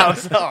 Depp. Yeah, I'm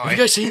sorry. Have you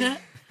guys seen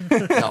that?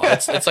 No,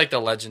 it's like the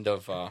legend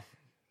of.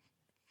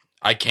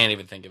 I can't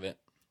even think of it.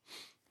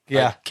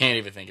 Yeah. I can't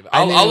even think of it. I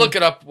I'll knew- look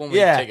it up when we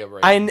Yeah, take a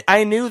break.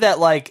 I knew that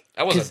like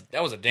that 'cause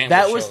was a damn.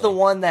 that good was show, the though.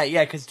 one that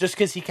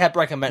because he kept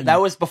recommending.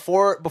 That was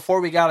before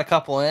we got a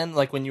couple in.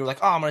 Like when you were like,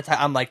 oh, I'm gonna type.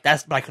 I'm like,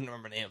 but I couldn't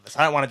remember the name of this.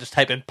 I don't want to just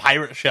type in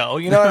pirate show.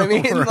 You know what I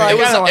mean? Right. Like,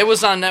 I don't It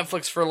was on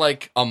Netflix for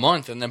like a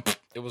month, and then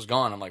it was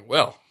gone. I'm like,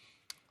 well,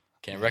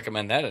 can't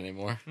recommend that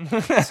anymore.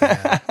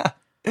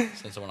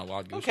 Since I want a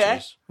wild goose Okay.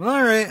 chase. Well,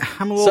 all right.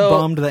 I'm a little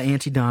bummed that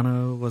Auntie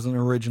Donna wasn't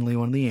originally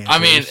one of the answers. I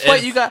mean,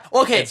 But you got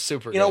okay. it's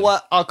super You know good.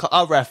 what?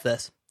 I'll ref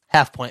this.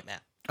 Half point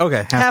Matt.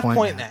 okay, half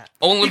point. Matt.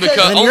 Only Because-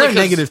 because And only you're at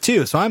 'cause-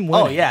 -2, so I'm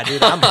winning. Oh yeah,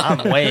 dude.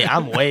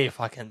 I'm way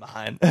fucking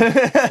behind.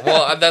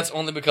 Well, that's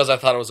only because I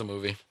thought it was a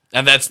movie,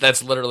 and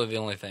that's literally the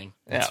only thing.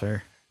 That's Yeah.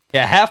 fair.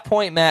 Yeah, half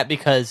point Matt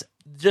because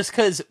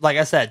like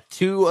I said,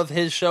 2 of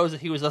his shows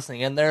that he was listening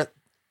in there,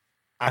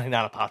 I think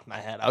not popped in my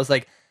head. I was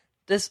like,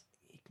 this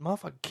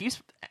motherfucker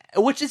keeps,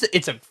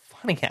 it's a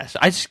funny cast.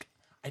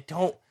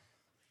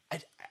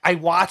 I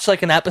watch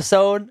like an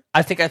episode.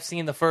 I think I've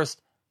seen the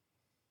first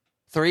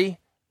 3.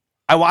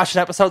 I watch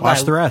an episode. Watch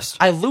and the rest.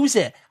 I lose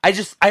it.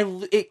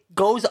 It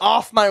goes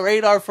off my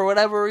radar for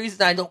whatever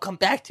reason. I don't come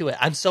back to it.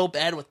 I'm so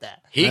bad with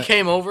that. He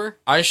came over.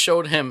 I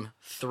showed him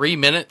 3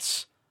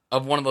 minutes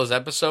of one of those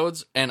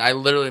episodes, and I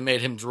literally made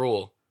him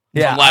drool.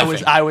 Yeah, from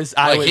laughing. I was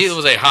he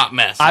was a hot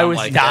mess. I I'm was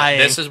like, dying.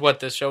 This is what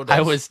this show does.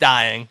 I was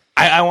dying.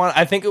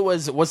 I think it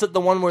was it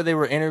the one where they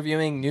were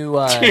interviewing new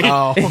Oh.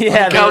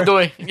 yeah, they were-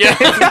 Cowboy. Yeah.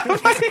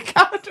 fucking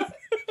Cowboy.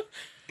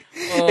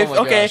 Oh my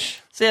Okay,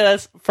 gosh. so yeah,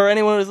 that's for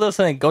anyone who's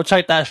listening, go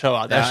check that show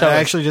out. That Yeah, show I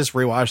is- actually just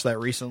rewatched that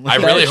recently. I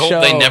really hope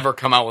they show- never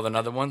come out with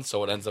another one,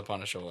 so it ends up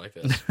on a show like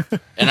this.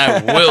 And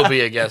I will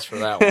be a guest for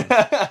that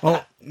one.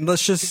 Well,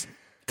 let's just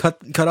cut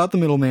out the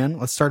middleman.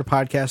 Let's start a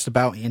podcast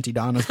about Auntie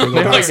Donna's Big Old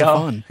there we House of go.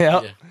 Fun.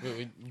 Yep. Yeah.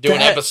 We do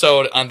an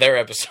episode on their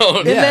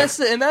episode. And that's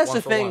the One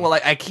the for thing. one. Well,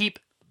 like I keep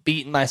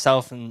beating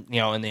myself in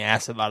the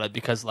ass about it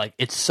because like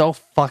it's so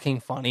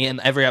fucking funny, and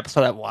every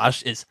episode I've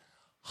watched is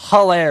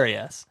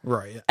hilarious.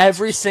 Right.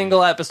 Every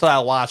single episode I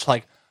watch,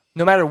 like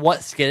no matter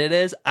what skit it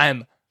is,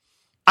 I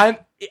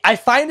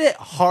find it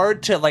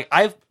hard to like.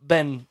 I've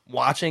been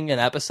watching an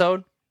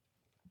episode,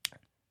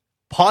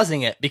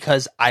 pausing it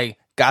because I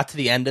got to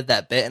the end of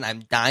that bit and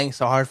I'm dying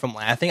so hard from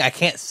laughing. I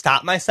can't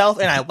stop myself,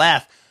 and I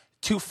laugh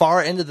too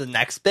far into the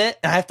next bit,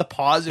 and I have to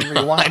pause and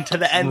rewind to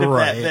the end of that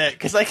Right. bit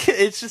because like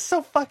it's just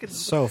so fucking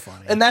So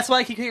funny. And that's why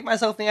I keep kicking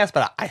myself in the ass.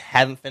 But I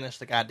haven't finished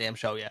the goddamn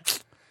show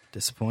yet.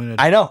 Disappointed.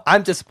 I know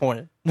I'm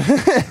disappointed.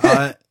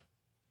 A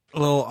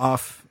little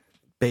off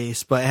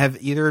base, but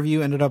have either of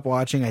you ended up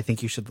watching I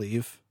Think You Should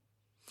Leave?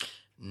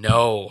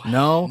 No.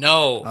 No?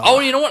 No. Oh,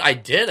 you know what? I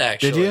did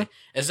actually. Did you?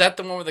 Is that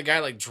the one where the guy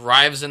like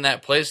drives in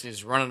that place and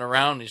he's running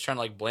around and he's trying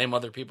to like blame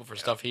other people for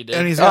stuff he did?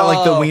 And he's got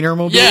like the Oh. wiener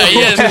mobile. yeah, he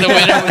is. The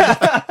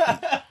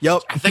winner.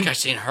 Yep. I think I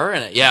seen her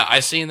in it. Yeah, I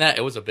seen that.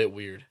 It was a bit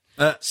weird.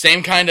 Uh,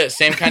 Same kind of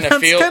That's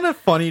feel. kind of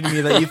funny to me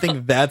that you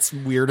think that's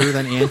weirder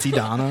than Auntie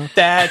Donna.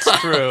 That's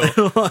true.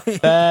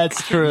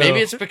 That's true. Maybe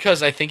it's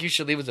because I Think You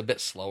Should Leave is a bit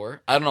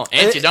slower. I don't know.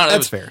 Auntie Donna,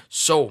 that's there was fair.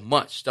 so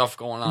much stuff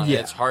going on. Yeah.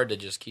 It's hard to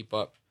just keep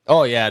up.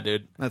 Oh yeah,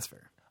 dude. That's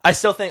fair. I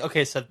still think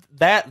okay. So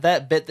that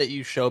bit that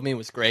you showed me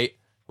was great.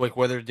 Like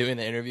where they're doing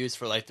the interviews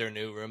for like their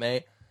new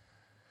roommate.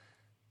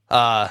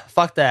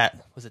 Fuck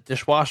that. Was it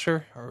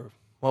dishwasher or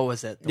what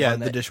was it? Yeah, one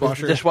the that-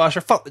 dishwasher. was it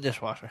dishwasher. Fuck the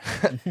dishwasher.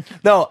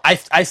 No,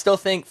 I still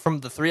think from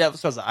the 3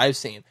 episodes that I've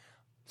seen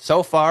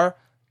so far,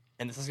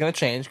 and this is gonna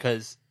change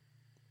because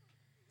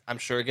I'm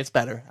sure it gets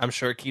better. I'm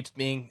sure it keeps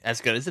being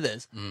as good as it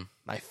is.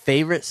 My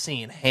favorite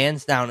scene,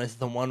 hands down, is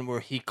the one where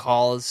he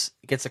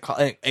gets a call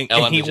and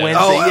Ellen he DeGeneres. wins.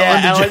 Oh, it.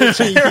 Yeah, Ellen Ellen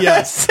DeGeneres. DeGeneres.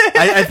 Yes.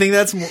 I think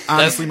that's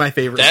honestly my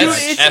favorite. That's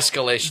scene. it's-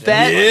 escalation.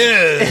 that-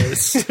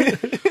 Yes.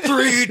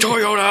 3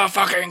 Toyota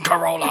fucking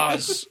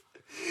Corollas.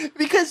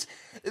 Because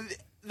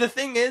the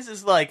thing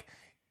is like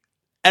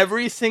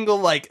every single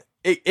like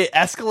it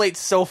escalates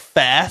so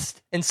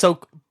fast and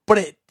so, but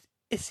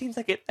it seems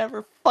like it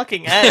never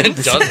fucking ends.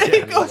 It doesn't.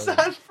 It goes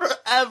on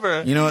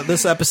forever. You know what?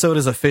 This episode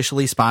is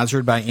officially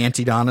sponsored by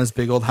Auntie Donna's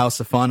Big Old House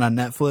of Fun on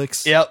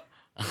Netflix. Yep.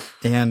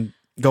 And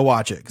go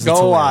watch it. 'cause Go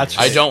it's watch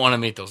hilarious. I don't want to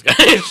meet those guys.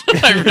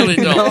 I really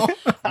don't.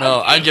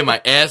 No, I'd get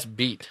my ass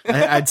beat.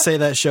 I'd say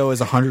that show is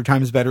 100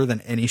 times better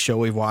than any show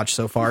we've watched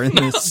so far in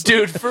this.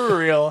 Dude, for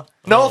real.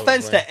 No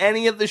offense to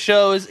any of the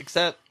shows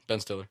except... Ben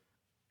Stiller.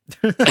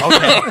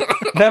 Okay,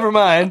 never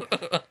mind.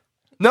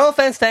 No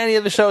offense to any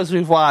of the shows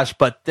we've watched,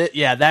 but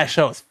that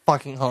show is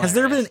fucking hilarious. Has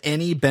there been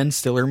any Ben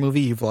Stiller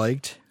movie you've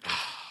liked?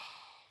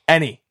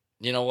 any?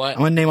 You know what? I'm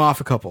going to name off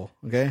a couple,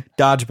 okay?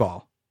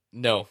 Dodgeball.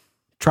 No.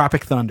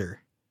 Tropic Thunder.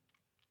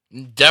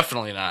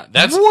 Definitely not.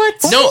 That's What?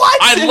 No, What?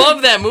 I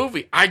love that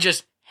movie. I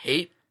just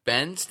hate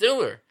Ben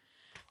Stiller.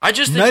 I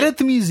just think Night at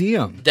the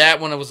Museum. that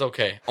one was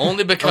okay.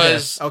 Only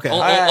because Okay. o- All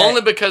right.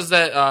 only because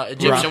that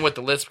Egyptian with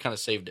the lisp kind of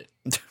saved it.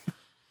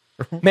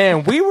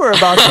 Man, we were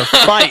about to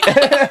fight. Not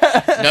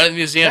at the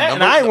museum.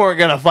 And I weren't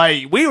going to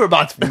fight. We were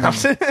about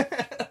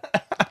to...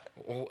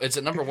 Is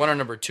it number 1 or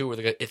number 2 where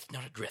they go, it's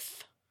not a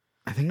drift?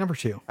 I think number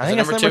 2. I think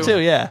it it's number number two? 2,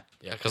 yeah.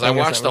 Yeah, because I I think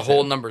it's watched the number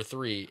whole 2. number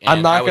 3, I'm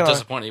and not I was gonna-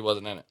 disappointed he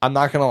wasn't in it. I'm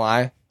not going to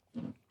lie.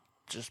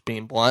 Just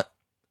being blunt.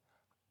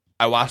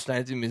 I watched Night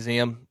at the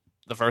Museum,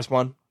 the first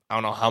one. I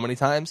don't know how many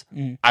times.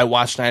 I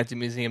watched Night at the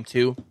Museum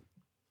 2,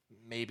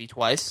 maybe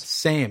twice.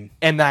 Same.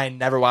 And I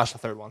never watched the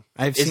third one.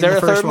 I've Is seen there the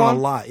a first third one one? a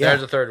lot. There's Yeah.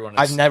 the third one.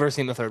 I've never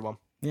seen the third one.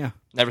 Yeah.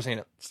 Never seen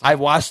it. I've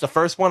watched the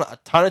first one a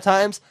ton of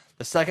times.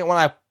 The second one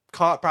I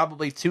caught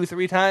probably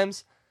 2-3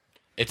 times.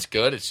 It's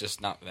good. It's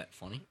just not that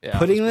funny. Yeah.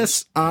 Putting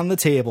this on the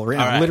table right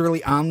now, All right.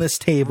 literally on this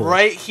table.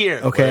 right here.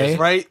 Okay. It's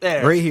right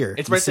there. Right here.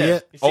 It's You right see there.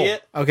 it? You see Oh,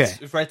 it? okay.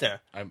 It's right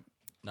there. I'm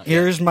not yet.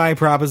 Here's my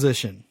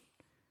proposition.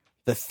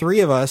 The three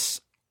of us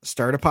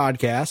start a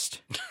podcast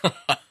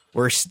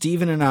where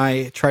Steven and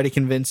I try to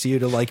convince you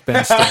to like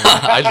Ben Stiller.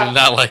 I do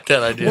not like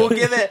that idea.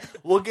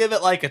 We'll give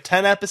it like a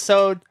 10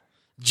 episode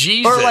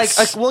Jesus. or like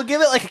we'll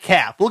give it like a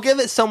cap. We'll give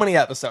it so many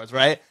episodes,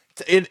 right?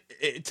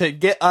 To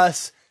get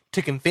us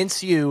to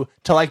convince you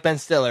to like Ben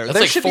Stiller. That's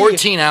There like should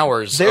 14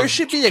 hours. There of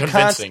should be a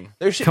convincing.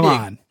 There should Come be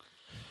on.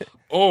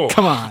 Oh,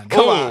 Come on.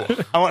 Come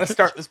on. I want to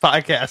start this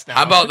podcast now.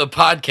 How about the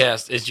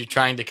podcast is you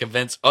trying to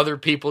convince other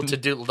people to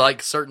do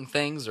like certain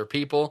things or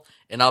people,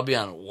 and I'll be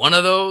on one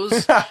of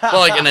those? Well,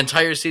 like an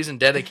entire season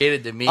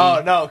dedicated to me.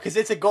 Oh no, because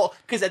it's a goal.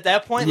 Because at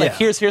that point, like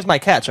Yeah. here's my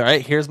catch. All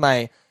right, here's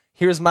my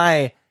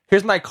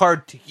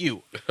card to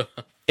you.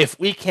 If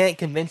we can't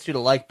convince you to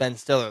like Ben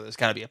Stiller, there's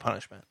got to be a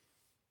punishment.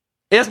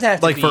 It doesn't have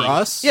to Like be for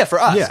us? Yeah, for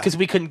us, Yeah. because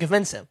we couldn't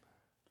convince him.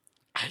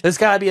 There's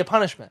got to be a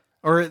punishment.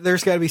 Or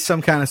there's got to be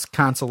some kind of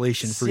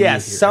consolation for you Yeah, here.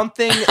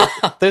 something.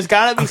 There's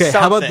got to be Okay,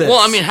 something. how about this? Well,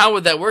 I mean, how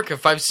would that work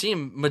if I've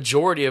seen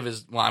majority of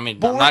his? Well, I mean,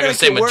 But I'm not going to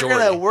say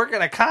majority. We're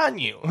gonna con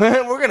you.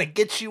 We're gonna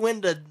get you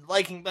into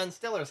liking Ben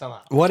Stiller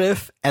somehow. What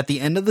if at the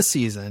end of the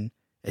season,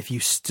 if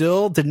you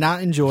still did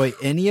not enjoy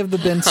any of the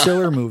Ben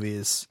Stiller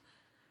movies,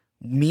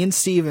 me and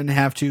Steven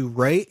have to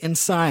write and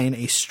sign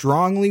a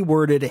strongly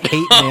worded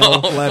hate mail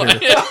letter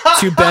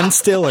to Ben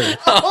Stiller.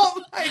 Oh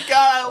my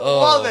god, I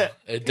love it.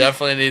 It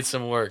definitely needs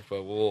some work,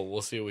 but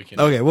we'll see what we can.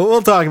 Okay, well,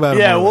 we'll talk about it.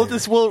 Yeah, more we'll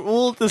later.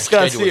 we'll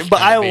discuss Schedule it. is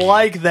But I kinda busy.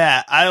 like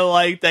that. I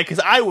like that because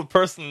I would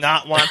personally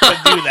not want to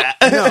do that.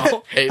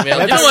 No. Hate mail.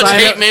 Have You to know how much sign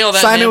hate it- mail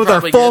that sign man it with our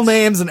probably full gets?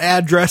 names and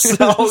addresses.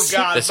 Oh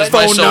god, This Ben- is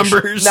my phone social,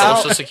 numbers. Now-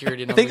 social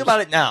security numbers. Think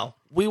about it now.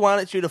 We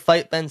wanted you to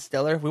fight Ben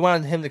Stiller. We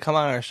wanted him to come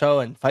on our show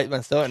and fight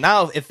Ben Stiller.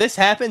 Now, if this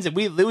happens and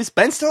we lose,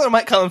 Ben Stiller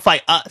might come and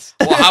fight us.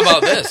 Well, how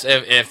about this?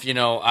 If you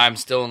know I'm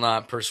still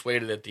not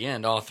persuaded at the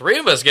end, all three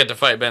of us get to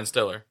fight Ben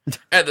Stiller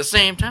at the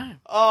same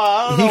time. Oh,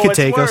 I don't He know could what's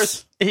take worse.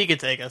 us. He could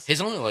take us.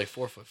 He's only like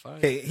 4'5".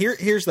 Okay,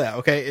 here's that.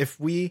 Okay, if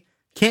we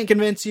can't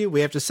convince you,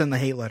 we have to send the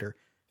hate letter.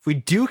 If we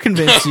do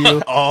convince you,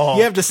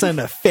 you have to send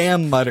a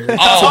fan letter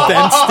to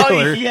Ben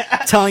Stiller yeah.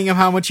 telling him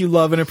how much you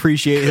love and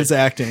appreciate his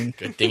acting.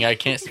 Good thing I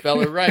can't spell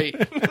it right,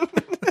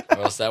 or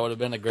else that would have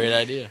been a great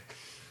idea.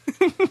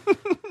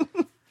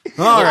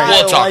 All right,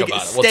 We'll talk like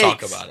about it. it We'll talk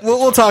stakes. about it.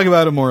 we'll talk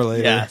about it more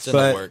later. Yeah, It's in the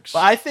but works.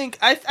 But I think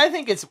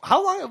it's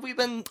how long have we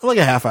been? like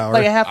a half hour.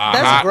 Like a half. A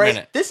That's hot great.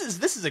 minute. This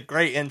is a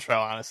great intro,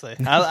 honestly.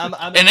 I'm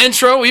An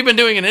intro? We've been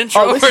doing an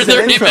intro oh, this for is an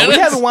 30 intro. minutes.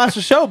 We haven't watched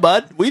the show,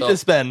 bud. We've So,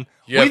 just been.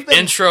 You have we've been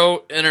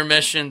intro,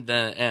 intermission,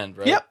 then end,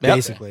 right? Yep.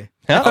 basically.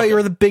 Yeah. I thought you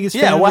were the biggest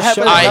Yeah, fan what of the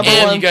happened- show. I Number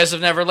am. one. You guys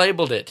have never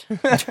labeled it.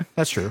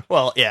 That's true.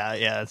 Well, yeah.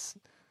 It's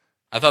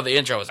I thought the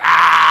intro was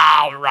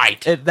all right.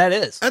 that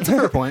is. That's a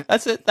fair point.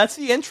 That's it. That's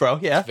the intro.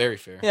 Yeah. Very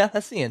fair. Yeah,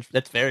 that's the intro.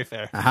 That's very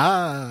fair.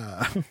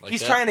 Aha. Like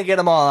He's that. trying to get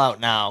them all out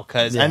now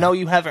because Yeah. I know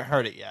you haven't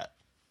heard it yet.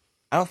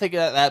 I don't think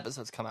that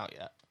episode's come out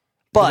yet.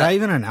 Did I But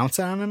even announce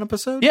that on an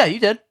episode? yeah, you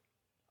did.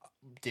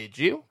 Did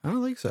you? I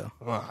don't think so.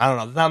 Well, I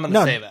don't know. I'm going to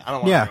No, save it. I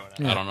don't want to yeah, ruin it.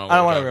 yeah. I don't know. I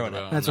don't what wanna we're ruin talking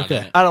it. about. That's I'm not okay.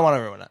 in it. I don't want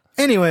to ruin it.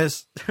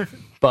 Anyways,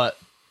 But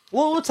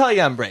we'll tell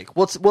you on break.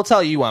 We'll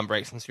tell you on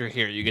break since you're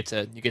here. You get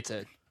to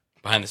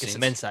Behind the get scenes.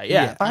 some insight.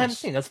 Yeah, Yeah. behind the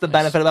scenes. That's the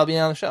benefit about being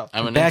on the show.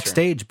 I'm an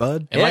backstage,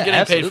 bud. Intern. Am I Yeah, getting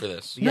absolutely. paid for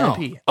this? No.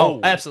 VIP. Oh. Oh,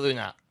 absolutely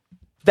not.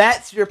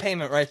 That's your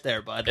payment right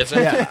there, bud. It's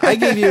Yeah, I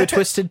gave you a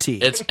twisted tea.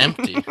 It's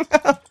empty.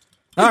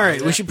 All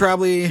right, we should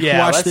probably Yeah,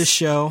 watch let's- this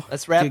show.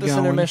 Let's wrap Get this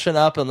going. intermission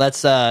up and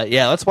let's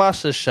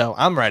watch this show.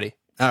 I'm ready.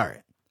 All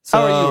right. So,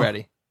 How are you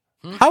ready?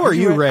 How are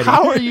you ready?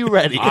 How are you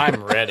ready?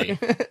 I'm ready.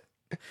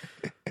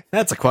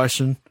 That's a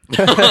question.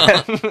 All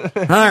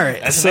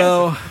right,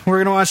 so we're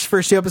going to watch the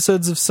first 2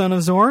 episodes of Son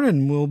of Zorn,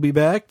 and we'll be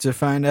back to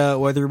find out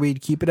whether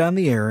we'd keep it on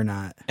the air or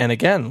not. And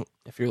again,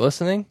 if you're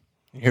listening,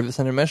 you hear this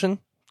intermission,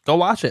 go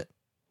watch it.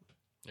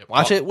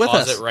 Watch it with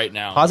us. Pause it right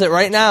now. Pause it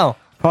right now.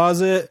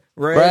 Pause it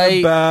right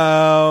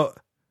about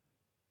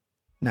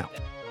now.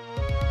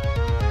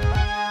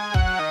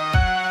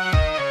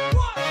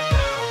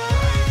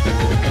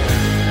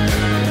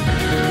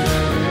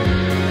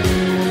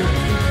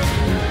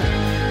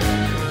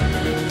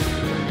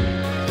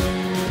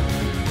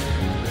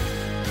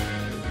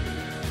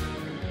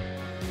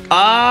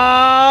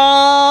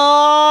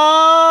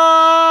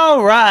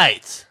 All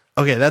right.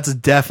 Okay, that's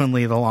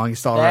definitely the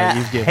longest all right That,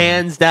 you've given.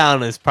 hands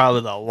down, is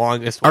probably the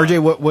longest one.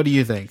 RJ, what do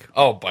you think?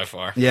 Oh, by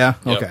far. Yeah?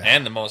 Yep. Okay.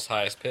 And the most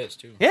highest pitch,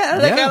 too. Yeah,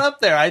 they Yeah. got up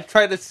there. I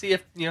tried to see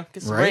if,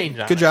 get some Right. range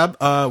on Good it. job.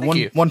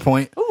 you. 1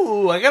 point.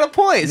 Ooh, I got a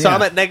point. So Yeah.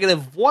 I'm at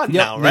 -1 Yep,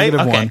 now, right?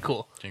 -1. Okay,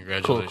 cool.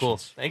 Congratulations. Cool.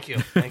 Thank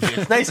you.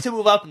 It's nice to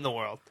move up in the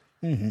world.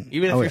 Even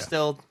if Oh, you're yeah.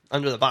 still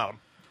under the bottom.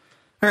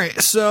 All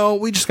right, so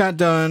we just got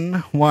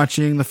done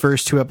watching the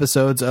first 2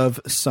 episodes of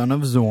Son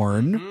of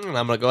Zorn. And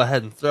I'm going to go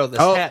ahead and throw this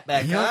Oh, hat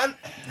back yep. on.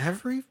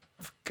 Every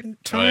fucking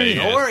Oh, time. yeah.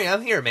 Don't worry,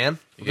 I'm here, man.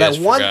 You guys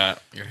That one.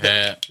 forgot your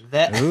hat.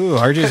 That. Ooh,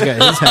 RJ's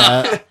got his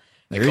hat.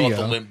 There Call you it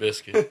the go. Limp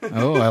Biscuit.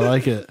 Oh, I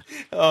like it.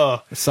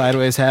 Oh, A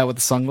sideways hat with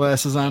the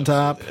sunglasses on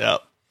top.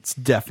 yep. It's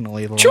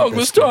definitely the Chocolate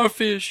longest.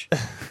 starfish.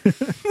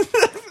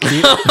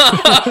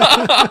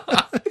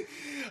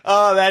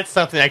 Oh, that's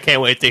something I can't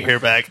wait to hear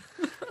back.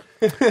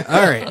 All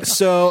right,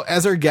 so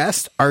as our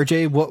guest,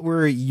 RJ, what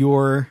were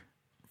your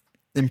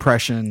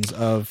impressions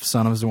of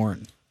Son of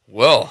Zorn?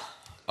 Well,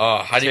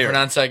 how do you Here.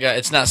 pronounce that guy?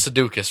 It's not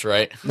Sudeikis,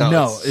 right?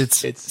 No,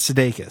 it's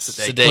Sudeikis.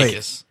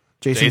 Sudeikis.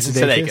 Jason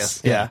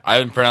Sudeikis. Yeah.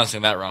 I've been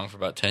pronouncing that wrong for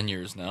about 10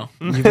 years now.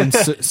 You've been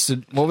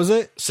what was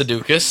it?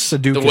 Sudeikis.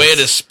 Sudeikis. The way it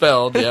is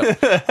spelled. Yeah.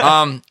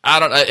 I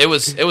don't. It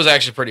was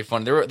actually pretty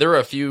fun. There were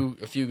a few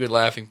good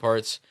laughing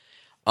parts.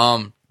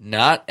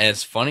 Not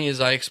as funny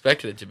as I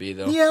expected it to be,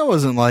 though. Yeah, it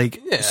wasn't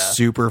like Yeah.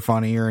 super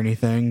funny or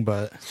anything,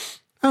 but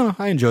I don't know.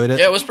 I enjoyed it.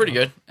 Yeah, it was pretty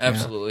good.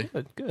 Absolutely.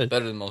 Good.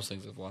 Better than most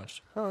things I've watched.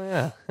 Oh,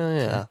 yeah. Oh,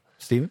 yeah.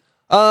 Steven?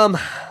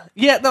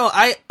 Yeah, no,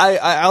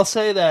 I'll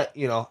say that,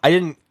 I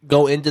didn't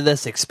go into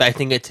this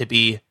expecting it to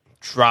be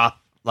drop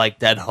like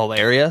dead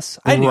hilarious.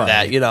 I knew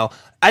Right. that,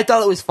 I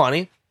thought it was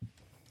funny.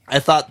 I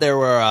thought there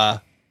were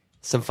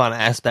some fun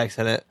aspects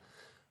in it.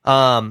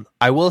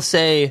 I will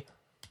say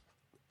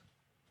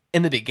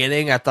in the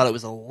beginning I thought it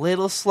was a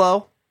little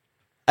slow.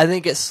 I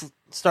think it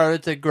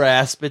started to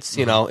grasp its,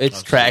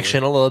 its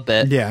traction a little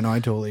bit. Yeah, no, I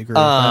totally agree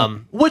with that.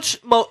 Which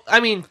most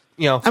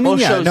yeah,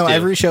 shows no, do.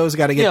 every show's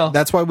got to get.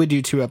 That's why we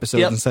do 2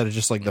 episodes Yep. instead of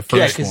just like the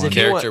Yeah, first 'cause one. if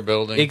you Character want-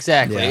 building.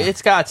 Exactly. Yeah.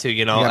 It's got to,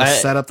 You got to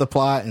set up the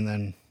plot and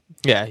then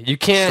Yeah, you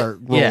can't start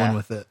rolling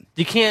with it.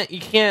 You can't,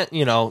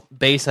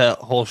 base a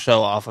whole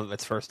show off of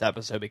its first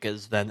episode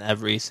because then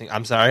every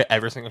single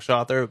show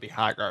out there would be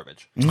hot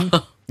garbage.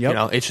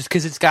 Yep. It's just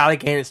because it's got to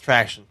gain its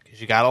traction because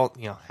you got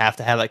to, have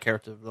to have that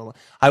character.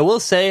 I will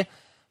say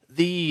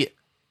the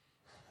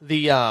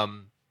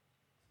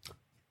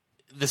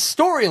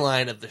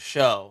storyline of the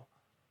show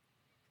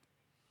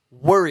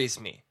worries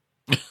me.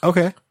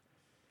 Okay.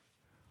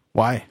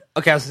 Why?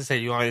 Okay, I was gonna say,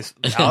 you want to?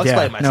 I'll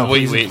explain Yeah, myself.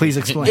 no, please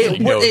explain.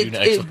 It, No, it, you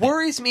next it one.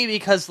 worries me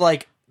because,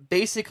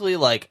 basically,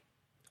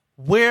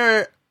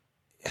 where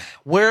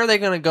are they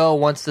going to go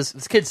once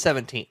this kid's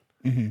 17?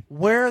 Mm-hmm.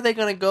 Where are they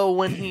going to go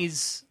when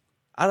he's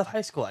out of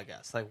high school? I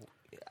guess.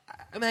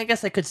 I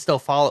guess they could still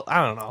follow.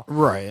 I don't know.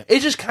 Right. It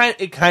just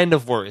kind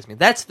of worries me.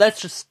 That's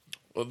just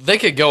Well, they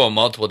could go in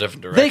multiple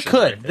different directions. they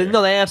could. right there.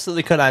 No, they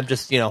absolutely could. I'm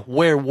just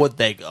where would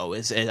they go?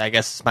 Is I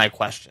guess is my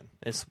question.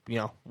 Is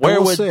where I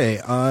will would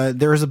say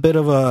there was a bit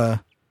of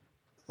a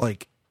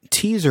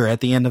teaser at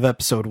the end of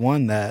episode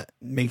 1 that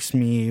makes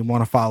me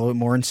want to follow it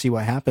more and see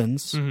what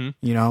happens.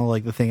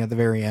 Mm-hmm. The thing at the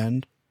very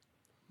end.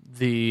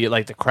 the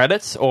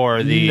credits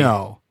or the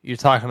No. You're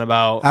talking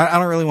about. I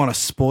don't really want to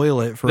spoil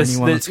it for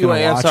anyone that's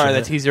going to watch I'm sorry,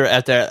 it. the teaser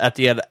at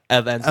the end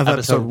of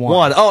episode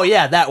one. 1. Oh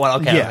yeah, that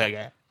one. Okay, Yeah.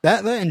 okay.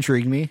 That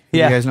intrigued me.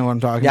 Yeah. You guys know what I'm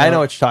talking Yeah, about? I know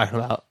what you're talking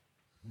about.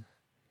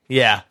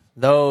 Yeah,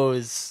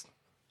 those.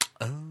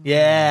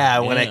 Yeah,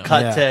 when it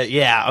cut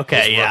Yeah. to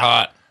okay, We're yeah.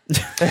 hot.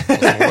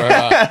 We're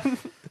hot.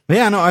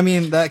 Yeah, no, I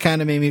mean, that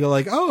kind of made me go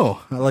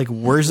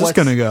where's this What's-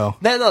 going to go?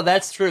 No,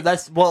 that's true.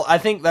 I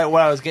think that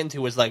what I was getting to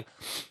was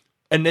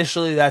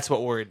initially that's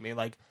what worried me.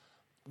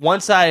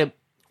 Once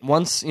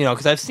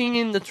because I've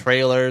seen the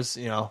trailers,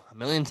 a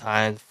million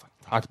times,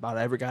 talked about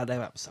it every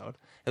goddamn episode,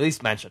 at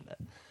least mentioned it.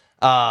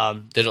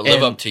 Did it live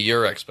And up to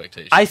your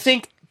expectations? I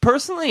think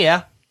personally,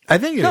 yeah. I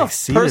think it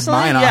exceeded personally,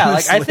 mine, yeah.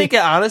 honestly. I think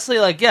it honestly,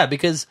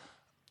 because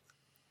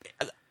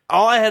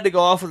all I had to go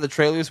off of the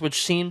trailers,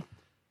 which seemed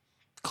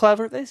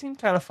clever. They seemed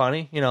kind of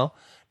funny,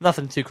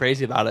 nothing too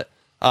crazy about it.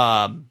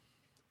 The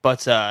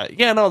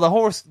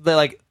horse,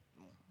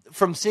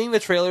 from seeing the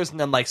trailers and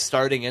then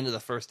starting into the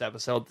first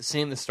episode,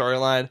 seeing the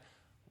storyline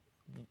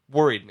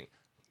worried me.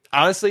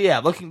 Honestly, yeah.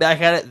 Looking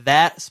back at it,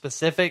 that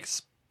specific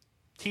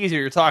teaser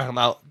you're talking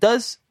about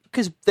does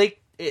because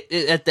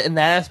in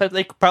that aspect,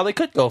 they probably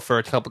could go for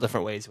a couple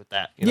different ways with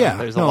that. You know? Yeah,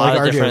 there's a no, lot like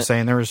of RJ different. was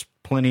saying, there was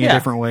plenty of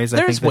different ways. I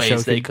There's think the show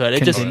ways they could.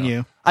 It continue.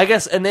 just, I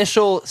guess,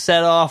 initial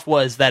set off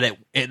was that it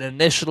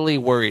initially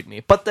worried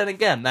me, but then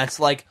again, that's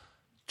like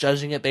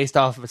judging it based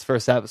off of its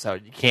first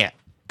episode. You can't,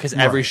 because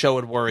every show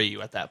would worry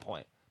you at that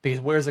point. Because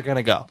where's it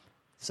gonna go?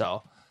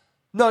 So,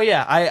 no,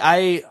 yeah,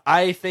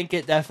 I think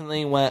it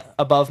definitely went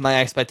above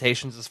my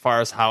expectations as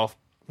far as how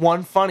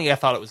funny I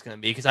thought it was gonna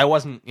be. Because I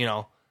wasn't,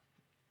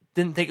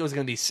 didn't think it was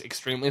gonna be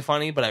extremely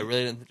funny, but I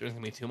really didn't think there was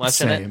gonna be too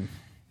much in it.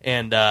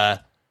 And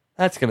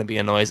that's gonna be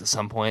a noise at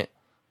some point.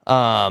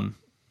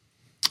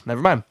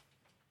 Never mind.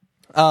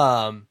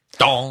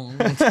 Dong.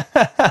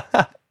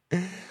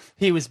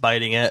 He was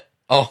biting it.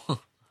 Oh,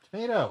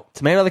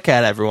 Tomato the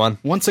cat, everyone.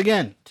 Once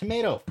again,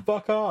 tomato,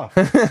 fuck off.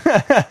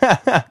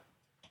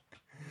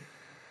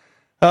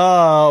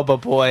 Oh, but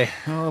boy.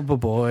 Oh, but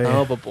boy.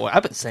 Oh, but boy.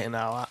 I've been saying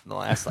that a lot in the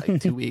last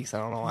 2 weeks. I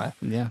don't know why.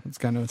 Yeah, it's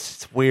kind of.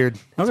 It's weird.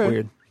 It's Okay.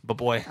 weird. But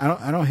boy.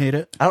 I don't hate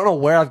it. I don't know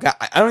where I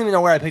don't even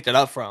know where I picked it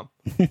up from.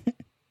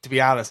 To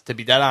be honest, to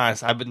be dead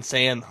honest, I've been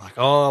saying like,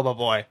 oh, but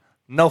boy.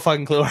 No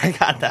fucking clue where I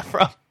got that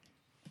from.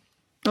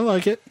 I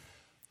like it.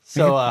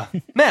 So,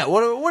 Matt,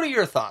 what are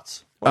your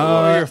thoughts? What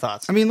are your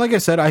thoughts? I mean, like I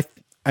said,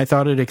 I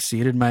thought it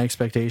exceeded my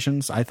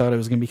expectations. I thought it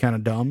was going to be kind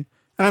of dumb.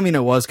 And I mean,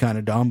 it was kind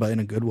of dumb, but in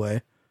a good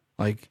way.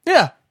 Like,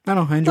 yeah. I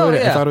don't know. I enjoyed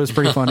it. yeah. I thought it was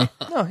pretty funny.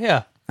 Oh,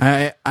 yeah.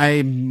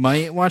 I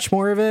might watch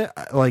more of it.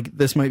 Like,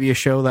 this might be a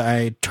show that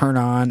I turn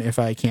on if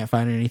I can't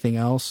find anything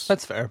else.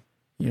 That's fair.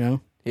 You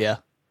know? Yeah.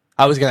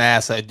 I was going to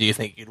ask, do you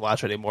think you'd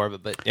watch any more of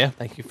it? But yeah,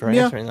 thank you for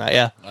answering that.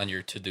 Yeah. on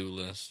your to-do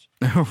list.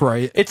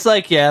 Right. It's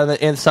like, yeah,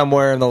 in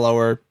somewhere in the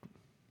lower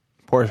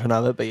portion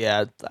of it. But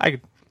yeah,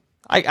 I'd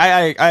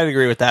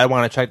agree with that. I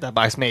want to check that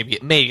box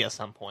maybe at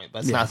some point, but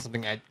it's not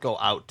something I'd go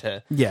out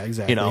to. Yeah,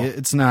 exactly. You know.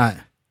 It's not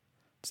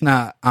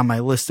on my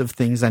list of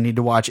things I need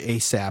to watch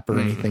ASAP or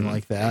anything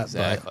like that.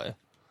 Exactly.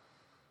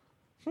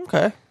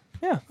 Okay.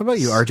 Yeah. What about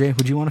you, RJ?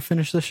 Would you want to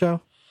finish the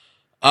show?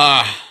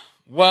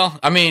 Well,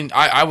 I mean,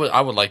 I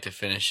would like to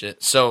finish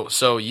it.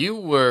 So you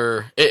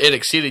were it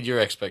exceeded your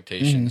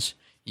expectations.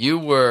 You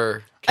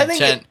were I think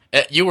content.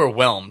 You were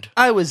whelmed.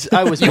 I was You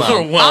were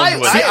whelmed.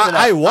 whelmed with it.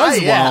 I was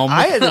whelmed.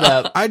 I ended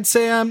up. I'd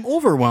say I'm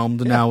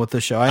overwhelmed now with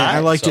the show. I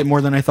liked it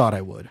more than I thought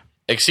I would.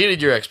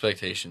 Exceeded your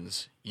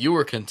expectations. You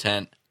were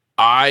content.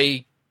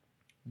 I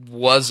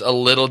was a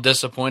little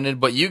disappointed,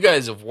 but you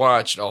guys have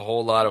watched a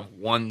whole lot of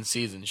one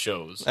season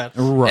shows,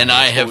 Right. and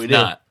I have we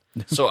not.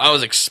 So I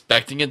was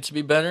expecting it to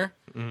be better.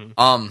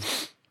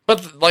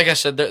 But like I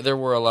said, there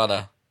were a lot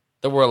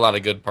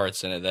of good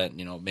parts in it that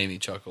made me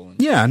chuckle.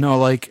 And, Yeah, no,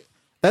 like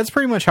that's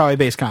pretty much how I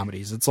base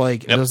comedies. It's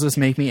like, does this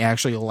make me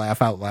actually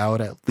laugh out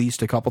loud at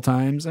least a couple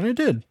times? And it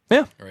did.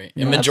 Yeah. right.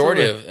 And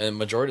majority of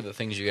the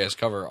things you guys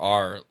cover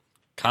are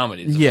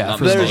comedies. Yeah, Not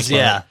for the most most part.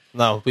 Yeah.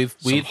 No, we've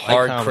Some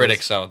hard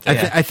critics out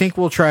there. I think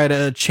we'll try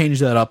to change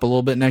that up a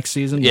little bit next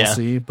season. Yeah. We'll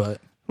see,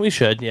 but We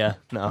should, yeah.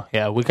 No,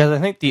 yeah, because I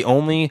think the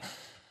only...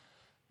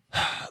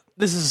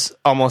 This is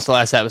almost the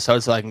last episode,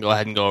 so I can go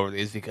ahead and go over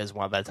these because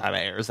by the time it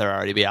airs, they'll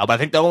already be out. But I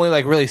think the only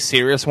really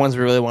serious ones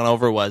we really went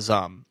over was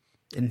Inhumans.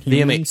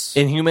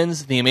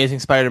 Inhumans, The Amazing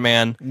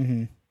Spider-Man.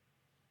 Mm-hmm.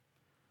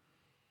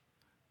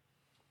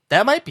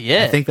 That might be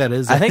it. I think that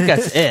is. I think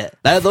that's it.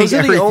 Those are the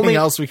everything only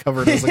else we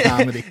covered as a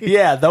comedy.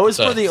 Yeah, those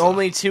were the So-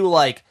 only two.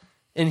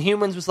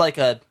 Inhumans was like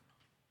a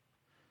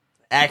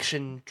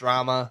action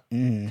drama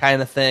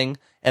kind of thing,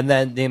 and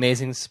then The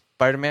Amazing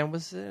Spider-Man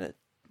was an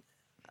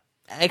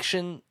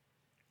action,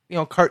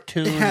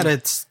 cartoon. It had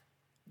its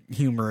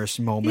humorous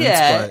moments,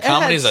 Yeah, but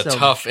Comedy's a had some-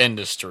 tough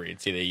industry.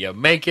 It's either you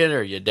make it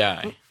or you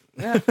die.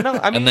 Yeah, no,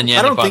 I mean, And then you I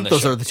end don't up on think the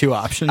those show. are the two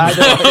options. I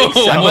don't think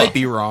so. I might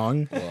be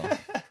wrong.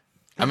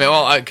 I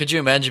mean, could you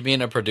imagine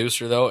being a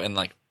producer though and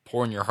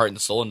pouring your heart and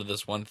soul into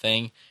this one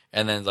thing,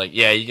 and then it's like,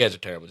 yeah, you guys are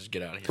terrible. Just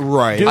get out of here.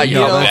 Right. Dude, you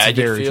know how that's bad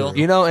you very feel?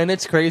 true. and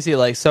it's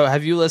crazy. So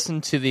have you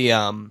listened to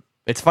the?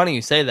 It's funny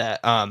you say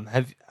that.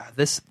 Have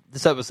this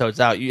episode's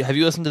out? Have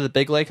you listened to the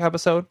Big Lake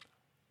episode?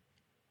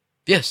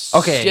 Yes.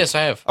 Okay. Yes,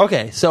 I have.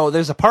 Okay, so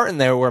there's a part in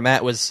there where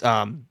Matt was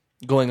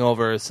going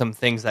over some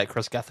things that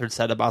Chris Gethard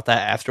said about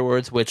that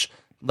afterwards, which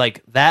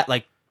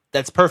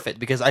that's perfect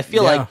because I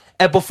feel Yeah.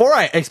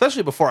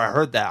 especially before I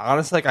heard that,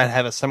 honestly, I'd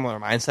have a similar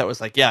mindset.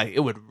 Was like, yeah, it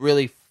would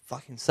really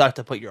fucking suck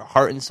to put your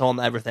heart and soul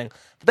into everything.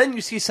 But then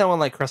you see someone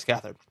like Chris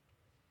Gethard,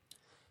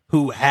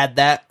 who had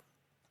that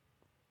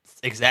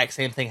exact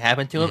same thing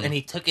happen to him, and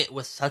he took it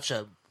with such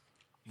a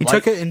He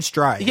took it in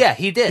stride. Yeah,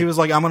 he did. He was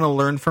like, "I'm going to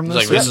learn from It's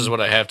this." like this is what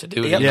I have to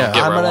do to Yep. get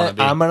where I want to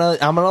be. I'm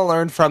gonna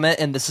learn from it,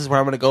 and this is where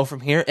I'm gonna go from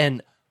here.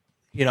 And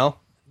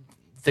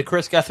the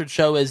Chris Gethard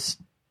show is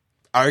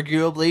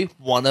arguably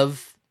one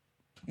of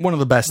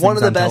the best things one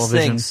of the on best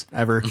television things.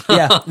 ever.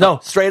 yeah, no,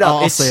 straight up. I'll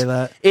It's- say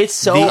that. It's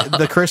so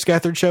the Chris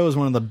Gethard show is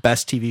one of the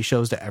best TV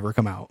shows to ever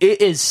come out.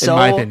 it is so in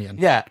my opinion.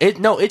 Yeah,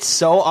 it's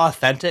so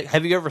authentic.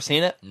 Have you ever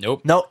seen it?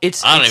 Nope. No, I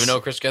don't even know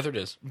who Chris Gethard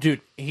is. Dude,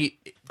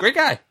 great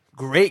guy.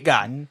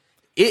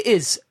 It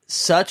is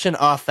such an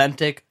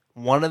authentic,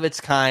 one of its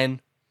kind,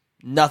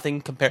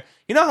 nothing compared.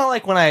 You know how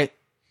when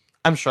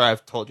I'm sure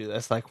I've told you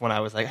this, like when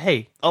I was like,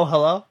 hey, oh,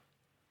 hello?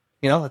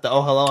 You know, like the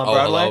oh, hello on Oh,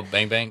 Broadway? hello,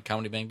 Bang Bang,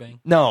 Comedy Bang Bang.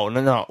 No.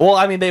 Well,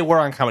 I mean, they were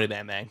on Comedy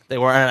Bang Bang. They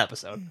were on an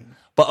episode.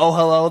 But oh,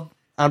 hello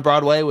on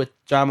Broadway with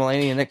John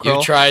Mulaney and Nick Kroll.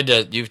 You've tried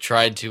to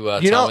You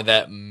know- tell me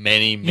that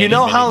many you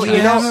know how- times. You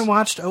You know- haven't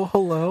watched Oh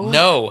Hello?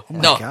 No,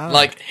 no. God.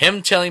 Like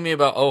him telling me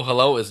about Oh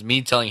Hello is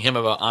me telling him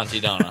about Auntie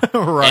Donna.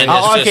 Right. And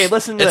Oh, it's okay, just-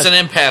 listen to it's this. an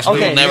impasse. Okay, We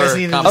will you never guys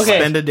need to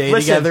comprehend. spend a day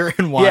listen. together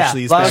and watch Yeah,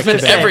 these I was back gonna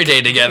to say- back. Every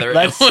day together.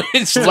 Let's-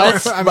 It's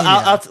let's I mean,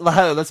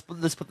 yeah. let's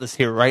put this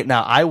here right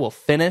now. I will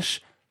finish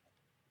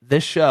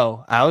this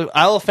show.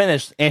 I will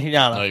finish Auntie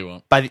Donna. No, you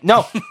won't.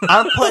 No,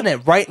 I'm putting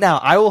it right now.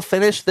 I will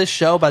finish this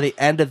show by the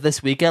end of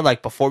this weekend.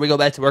 Like before we go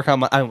back to work on.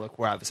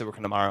 We're obviously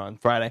working tomorrow on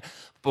Friday.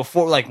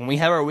 Before, like when we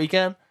have our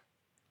weekend,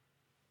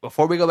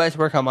 before we go back to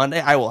work on Monday,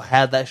 I will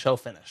have that show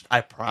finished.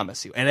 I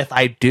promise you. And if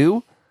I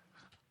do,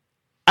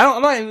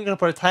 I'm not even going to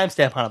put a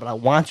timestamp on it. But I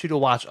want you to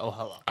watch Oh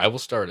Hello. I will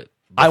start it.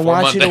 I before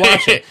want you to Monday.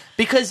 watch it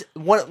because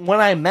when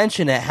I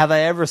mention it, have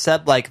I ever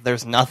said like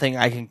there's nothing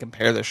I can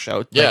compare the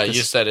show? Yeah, like, this-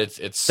 you said it's.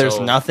 there's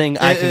so, nothing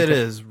I can. It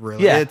is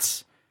really. Yeah.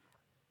 It's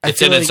I It's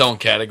feel in its like own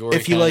category.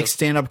 If you kind like of.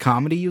 stand-up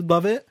comedy, you'd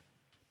love it.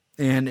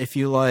 And if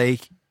you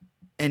like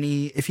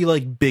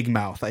Big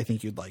Mouth, I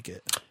think you'd like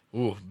it.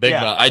 Ooh, Big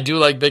Yeah. Mouth. I do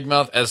like Big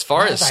Mouth. As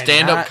far as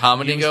stand-up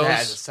comedy use that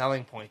as a goes,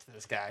 selling point to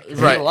this guy.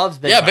 right? He loves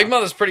Big yeah, Mouth. Big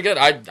Mouth is pretty good.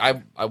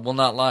 I will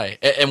not lie.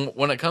 And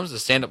when it comes to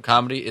stand-up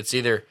comedy, it's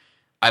either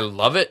I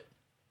love it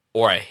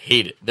or I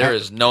hate it. There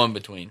is no in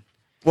between.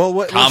 Well,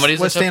 what Comedy's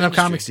a what tough stand-up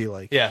industry. comics do you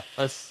like? Yeah.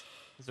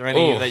 Is there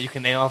any Ooh. that you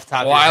can name off the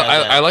top Well, of your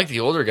head? I like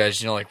the older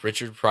guys, like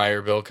Richard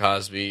Pryor, Bill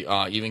Cosby,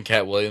 even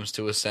Cat Williams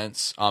to a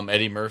sense,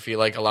 Eddie Murphy,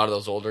 like a lot of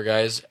those older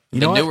guys. You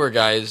The know what? newer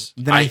guys,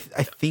 Then I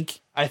think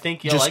I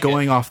think you'll just like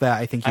going it. off that,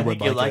 I think you I would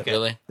think you'll like it.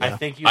 Really? I Yeah.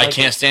 think you. I like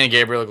can't it. stand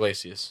Gabriel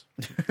Iglesias.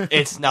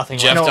 It's nothing.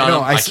 Jeff like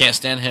Dunham, I s- can't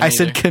stand him. I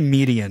said either.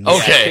 comedians.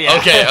 Okay, Yeah.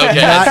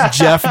 okay. Not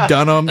Jeff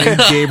Dunham and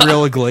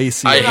Gabriel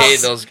Iglesias. I hate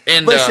those.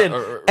 And Listen,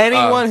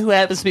 anyone who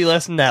happens to be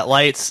listening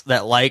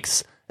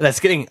that's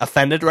getting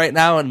offended right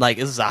now and like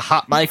this is a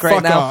hot mic right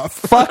Fuck now. off.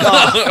 Fuck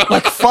off.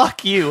 Like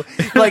fuck you.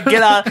 Like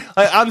get out.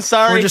 Like, I'm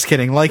sorry. We're just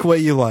kidding. Like what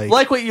you like.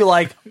 like what you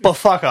like, but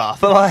fuck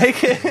off.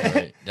 Like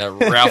right.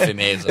 Ralphie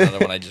May is another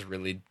one I just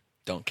really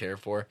don't care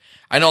for.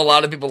 I know a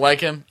lot of people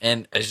like him,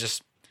 and it's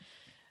just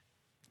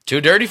too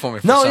dirty for me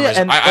for No, some yeah,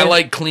 reason. and- I and-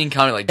 like clean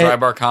comedy, like dry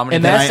bar comedy.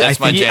 and That's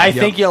my jam. I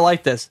think you'll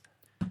like this.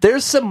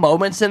 There's some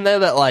moments in there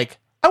that like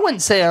I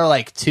wouldn't say are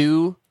like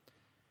too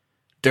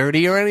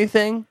dirty or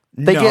anything.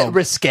 They No. get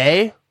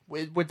risque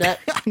with that.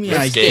 I mean,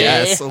 I risque.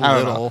 guess a I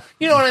don't know. little.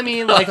 You know what I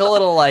mean? Like a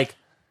little like.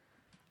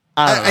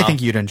 I don't know. I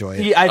think you'd enjoy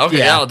it. Yeah, Okay,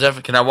 yeah, I'll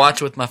definitely. Can I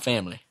watch it with my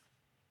family?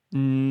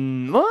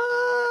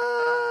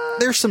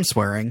 There's some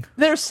swearing.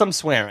 There's some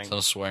swearing. No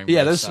swearing.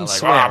 Yeah, but there's it's not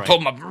some like, swearing. I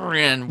pulled my brr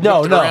in.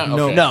 No, whipped it around."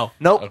 no, Okay. no,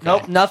 nope, Okay.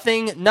 nope,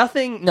 nothing.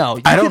 No,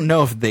 You I could- don't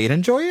know if they'd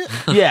enjoy it.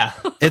 Yeah.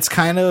 It's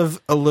kind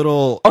of a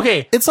little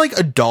Okay. It's like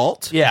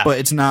adult, Yeah. but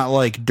it's not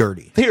like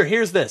dirty.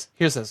 Here's this.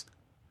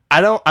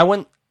 I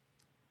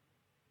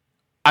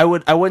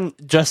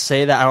wouldn't just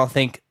say that I don't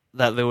think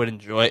that they would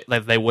enjoy it,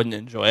 like they wouldn't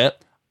enjoy it.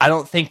 I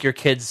don't think your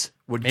kids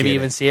Would maybe get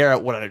even it. Sierra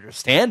would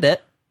understand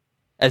it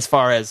as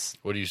far as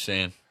What are you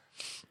saying?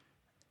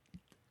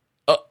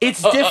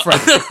 it's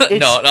different. It's,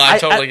 No, I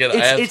totally get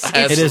it. It's,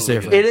 It is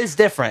different. It is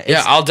different. Yeah,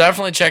 It's- I'll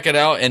definitely check it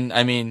out. And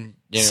I mean,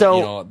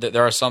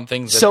 there are some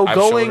things. That so I've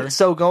showed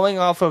her. going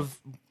off of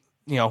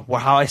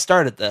how I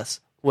started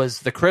this was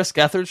the Chris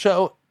Gethard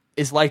show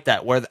is like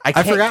that where I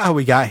I forgot how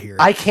we got here.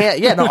 I can't.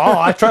 Yeah, no.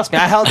 I trust me.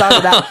 I held on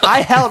to that.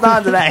 I held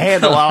on to that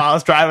handle while I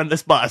was driving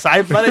this bus.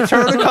 I let it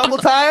turn a couple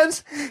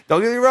times.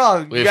 Don't get me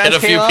wrong. We've hit a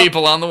few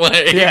people on the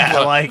way.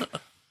 Yeah,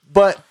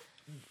 but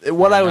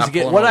what I was not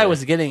pulling what I away.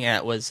 was getting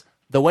at was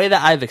the way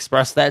that I've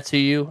expressed that to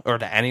you, or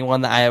to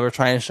anyone that I ever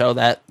try and show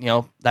that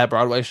that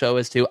Broadway show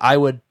is to. I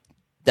would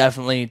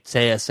definitely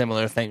say a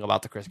similar thing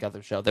about the Chris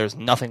Gethard show. There's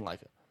nothing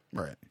like it.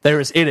 right.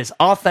 It is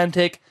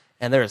authentic,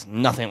 and there is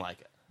nothing like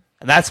it.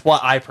 And that's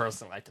what I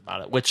personally liked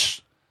about it,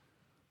 which,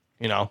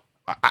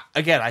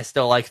 again, I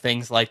still like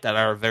things like that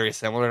are very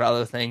similar to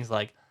other things,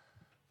 like,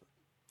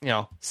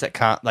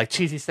 sitcom, like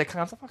cheesy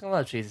sitcoms. I fucking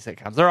love cheesy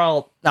sitcoms. They're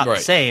all not the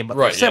Right. same, but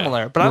Right, they're yeah.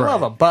 similar. But I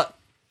love Right. them. But,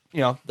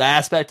 the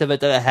aspect of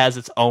it that it has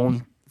its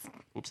own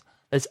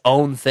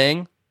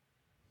thing,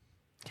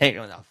 can't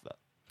get enough of it.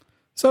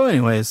 So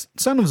anyways,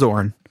 Son of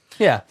Zorn.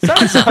 Yeah. Not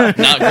Chris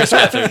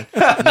Gethard.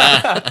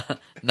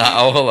 Not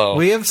oh hello.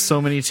 We have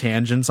so many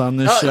tangents on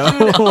this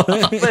show.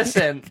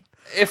 Listen,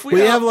 if we We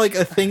have like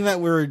a thing that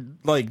we're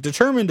like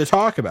determined to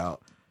talk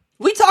about.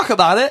 we talk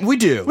about it. We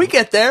do. We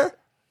get there.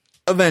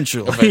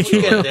 Eventually. We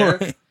get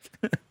there.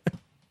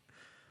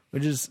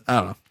 Which is I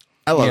don't know.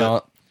 I love You it.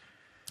 know,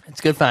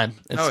 it's good fun.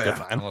 It's Oh, good yeah.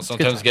 fun. Well,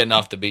 sometimes getting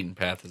off the beaten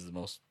path is the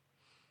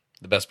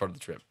best part of the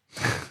trip.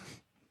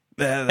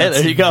 That's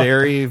there you go.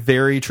 Very,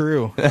 very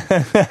true.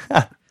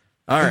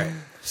 All right.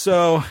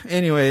 So,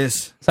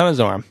 anyways, Son of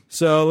Zorn.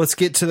 so let's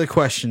get to the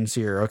questions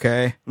here,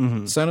 okay?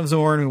 Mm-hmm. Son of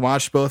Zorn, we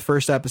watched both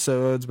first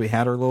episodes. We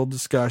had our little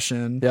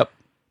discussion. Yep.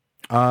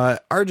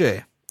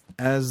 RJ,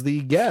 as the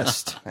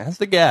guest, That's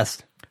the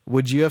guest.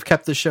 would you have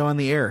kept the show on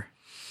the air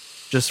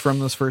just from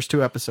those first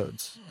 2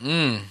 episodes?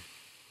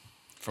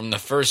 From the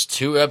first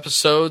 2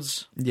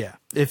 episodes? Yeah.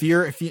 If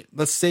you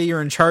let's say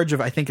you're in charge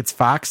of, I think it's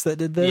Fox that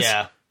did this.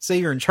 Yeah. Say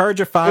you're in charge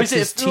of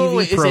Fox's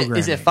TV programming.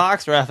 Is it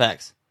Fox or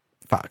FX?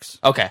 Fox.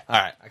 Okay, all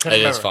right. I couldn't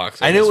It is remember.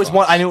 Fox. I knew it was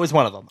one. I knew it was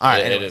one of them. All right,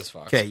 It anyways. is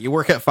Fox. Okay, you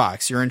work at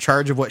Fox. You're in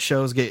charge of what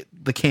shows get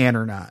the can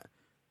or not.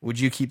 Would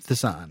you keep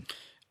this on?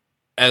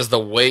 As the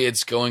way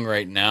it's going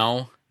right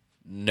now,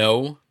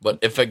 no. But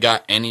if it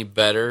got any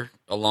better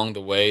along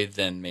the way,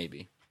 then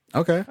maybe.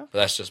 Okay. But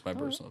that's just my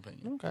personal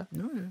opinion. Okay.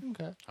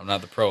 Okay. I'm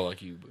not the pro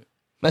like you, but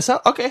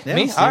Myself? Okay. Yeah,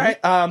 Me? so- All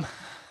right.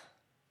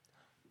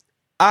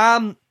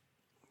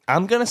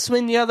 I'm gonna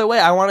swing the other way.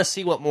 I want to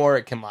see what more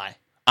it can lie.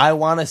 I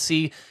want to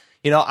see,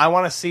 I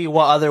want to see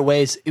what other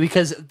ways,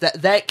 because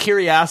that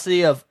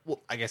curiosity of,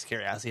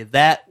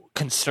 that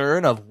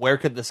concern of where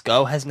could this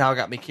go has now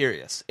got me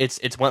curious.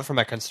 It's went from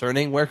a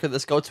concerning where could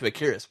this go to a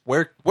curious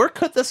where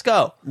could this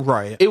go.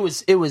 Right.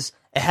 It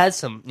had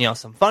some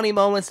some funny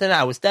moments in it.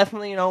 I was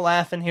definitely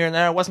laughing here and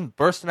there. I wasn't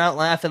bursting out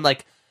laughing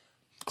like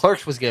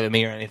Clerks was giving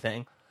me or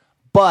anything,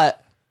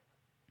 but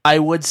I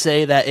would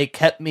say that it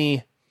kept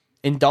me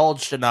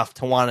indulged enough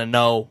to want to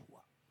know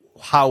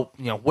how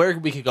where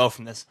we could go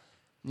from this.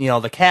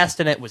 The cast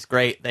in it was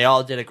great. They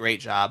all did a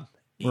great job.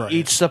 Right.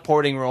 Each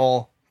supporting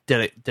role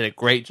did a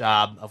great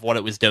job of what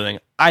it was doing.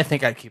 I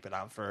think I'd keep it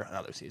on for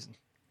another season.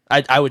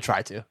 I would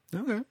try to.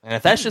 Okay. And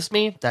if that's just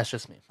me, that's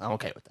just me. I'm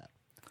okay with that.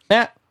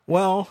 Matt?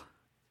 Well,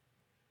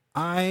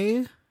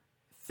 I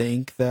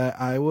think that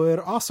I would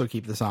also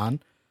keep this on.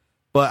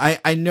 But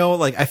I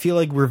know, I feel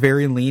like we're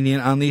very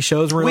lenient on these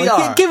shows. We're We like,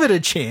 are. give it a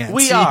chance.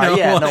 We you are. know,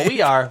 Yeah, like- no,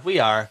 we are. We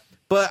are.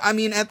 But, I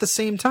mean, at the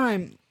same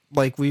time,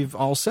 like we've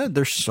all said,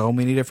 there's so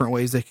many different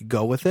ways they could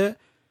go with it.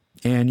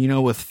 And,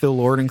 with Phil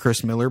Lord and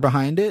Chris Miller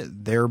behind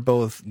it, they're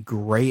both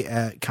great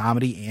at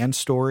comedy and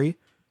story.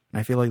 And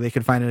I feel like they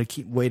could find a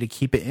way to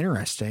keep it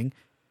interesting.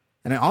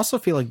 And I also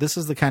feel like this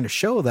is the kind of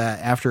show that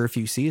after a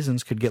few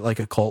seasons could get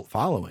a cult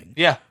following.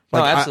 Yeah. No,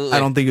 Like, absolutely. I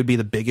don't think it would be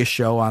the biggest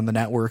show on the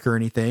network or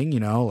anything,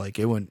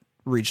 it wouldn't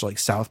reach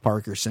South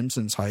Park or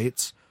Simpsons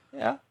heights.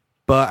 Yeah.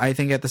 But I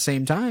think at the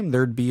same time,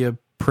 there'd be a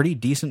pretty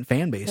decent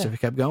fan base if it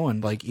kept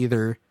going.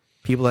 Either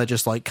people that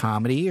just like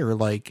comedy or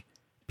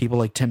people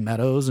like Tim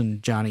Meadows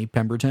and Johnny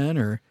Pemberton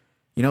or,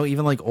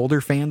 even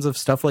older fans of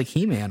stuff like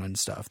He-Man and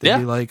stuff. They'd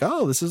be like,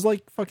 oh, this is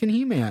fucking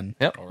He-Man.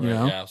 Yep. all right,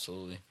 yeah,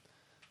 absolutely.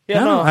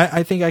 Yeah, No,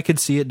 I think I could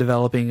see it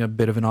developing a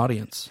bit of an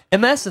audience.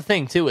 And that's the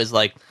thing too, is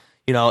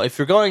if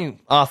you're going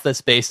off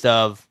this based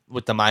of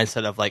with the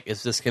mindset of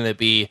is this going to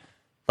be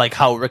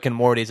how Rick and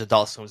Morty's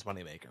Adult Swim's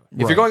moneymaker?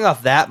 If Right. you're going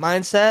off that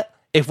mindset,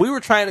 if we were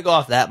trying to go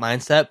off that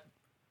mindset,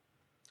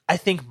 I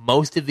think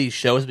most of these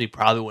shows we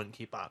probably wouldn't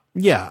keep on.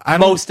 Yeah.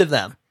 Most of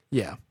them.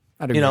 Yeah.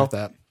 I'd agree with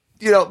that.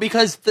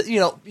 Because you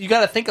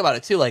got to think about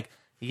it too.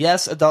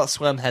 Yes, Adult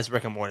Swim has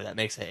Rick and Morty that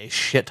makes a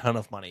shit ton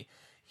of money.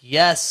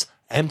 Yes,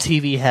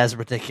 MTV has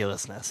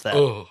Ridiculousness that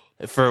Oh.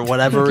 for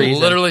whatever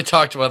reason, Literally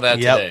talked about that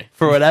today.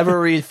 for whatever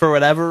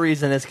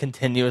reason is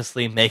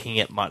continuously making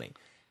it money.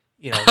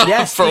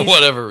 Yes, For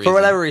whatever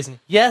reason.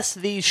 Yes,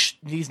 these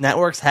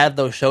networks have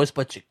those shows,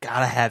 but you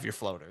gotta have your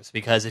floaters,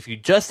 because if you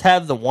just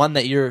have the one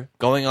that you're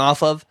going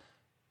off of,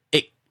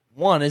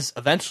 one is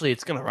eventually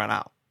it's gonna run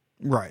out.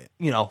 Right.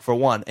 For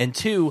one, and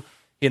two,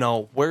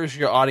 where's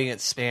your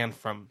audience span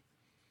from?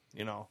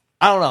 I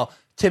don't know.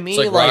 To me,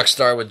 It's like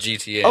Rockstar with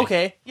GTA.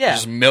 okay, yeah.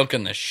 Just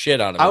milking the shit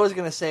out of it. I was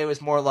gonna say it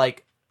was more I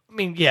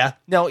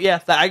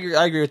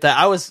agree with that.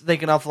 I was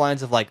thinking off the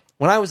lines of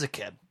when I was a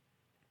kid,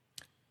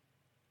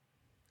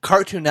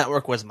 Cartoon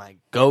Network was my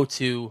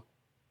go-to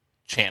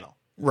channel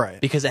Right.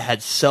 because it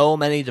had so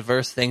many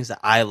diverse things that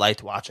I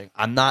liked watching.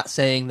 I'm not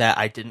saying that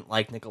I didn't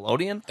like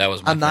Nickelodeon. That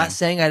was my I'm not thing.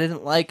 saying I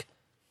didn't like,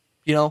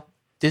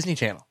 Disney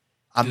Channel.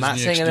 I'm not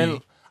Disney saying I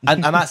didn't.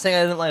 I'm not saying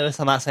I didn't like this.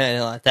 I'm not saying I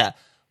didn't like that.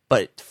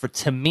 But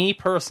to me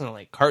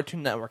personally,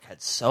 Cartoon Network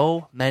had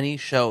so many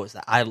shows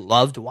that I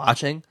loved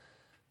watching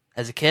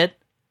as a kid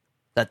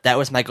that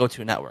was my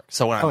go-to network.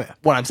 So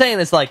what I'm saying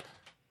is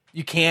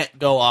you can't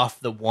go off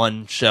the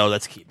one show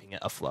that's keeping it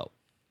afloat.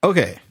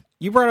 Okay.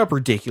 You brought up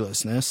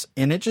Ridiculousness,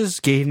 and it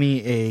just gave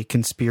me a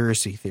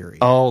conspiracy theory.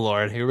 Oh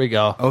Lord, here we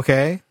go.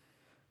 Okay.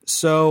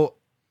 So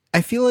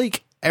I feel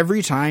like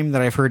every time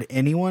that I've heard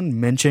anyone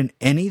mention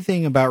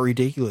anything about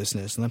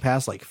Ridiculousness in the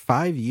past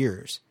 5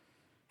 years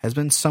has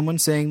been someone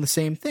saying the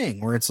same thing,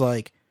 where it's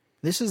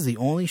this is the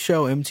only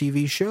show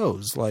MTV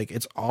shows.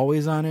 It's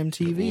always on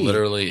MTV. It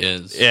literally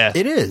is. Yeah,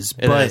 It is.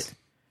 It but is.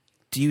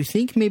 do you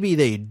think maybe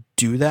they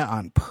do that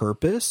on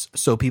purpose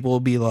so people will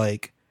be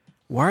like,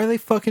 why are they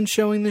fucking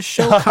showing this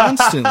show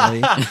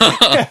constantly?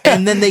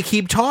 And then they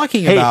keep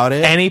talking about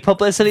it. Any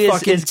publicity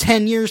Fucking is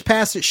 10 years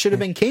past it should have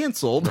been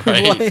canceled.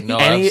 Right. No,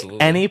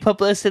 absolutely. any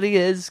publicity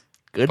is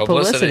good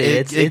publicity.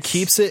 Publicity. It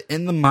keeps it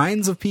in the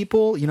minds of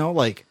people,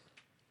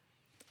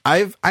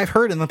 I've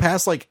heard in the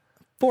past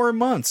 4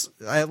 months,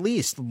 at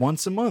least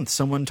once a month,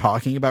 someone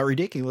talking about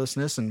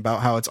Ridiculousness and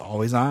about how it's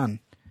always on.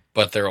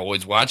 but they're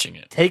always watching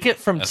it. Take it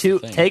from That's two.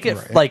 the thing. Take it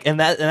and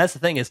that's the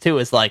thing is too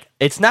is like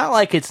it's not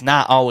like it's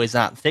not always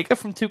on. Take it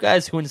from two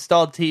guys who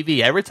installed TV.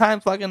 Every time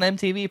fucking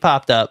MTV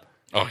popped up,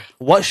 Oh,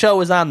 what show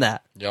was on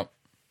that, yep.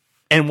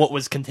 and what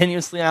was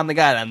continuously on the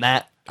guide on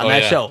that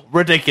Yeah. show?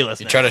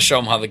 Ridiculous. You try to show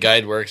them how the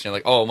guide works, and you're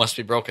like, "Oh, it must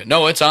be broken."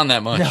 No, it's on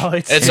that much. No,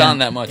 it's on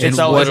that much. And It's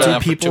what always do on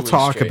for people 2 weeks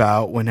talk straight.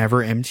 about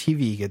whenever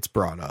MTV gets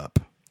brought up?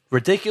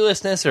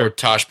 ridiculousness Or or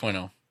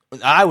Tosh.0.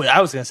 I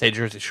was gonna say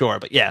Jersey Shore,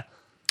 but yeah,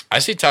 I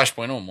see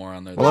Tosh.0 more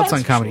on there. Well, than that's on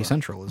Jersey Comedy Shore.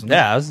 Central, isn't it?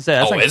 yeah. I was gonna say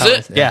that's Oh, on is Comedy-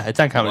 it? Yeah, it's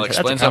on Comedy. Well, That's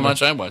explains on how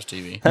Comedy. much I watch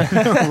TV.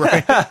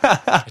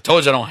 I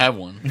told you I don't have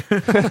one.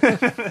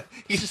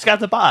 You just got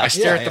the box. I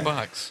stare at the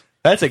box.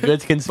 That's a good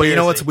conspiracy. But you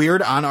know what's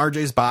weird? On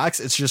RJ's box,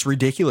 it's just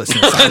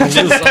ridiculousness.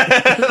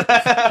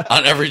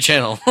 On every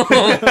channel.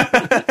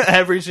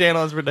 Every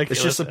channel is ridiculous.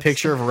 It's just a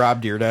picture of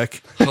Rob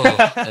Dyrdek.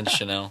 Oh, and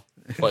Chanel.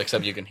 Well,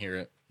 except you can hear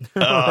it.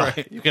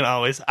 You can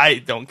always. I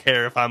don't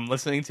care if I'm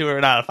listening to her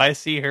or not. If I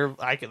see her,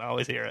 I can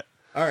always hear it.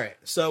 All right,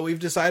 so we've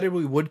decided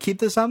we would keep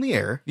this on the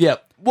air.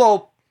 Yep.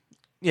 Well,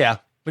 yeah.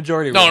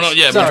 Majority No, rules. no,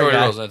 yeah, Sorry, majority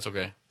guys. rules. That's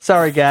okay.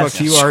 Sorry, guys.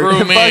 Fuck you, Screw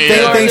RJ. me. Fuck you,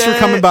 Thanks for RJ.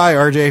 coming by,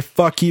 RJ.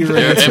 Fuck you, Your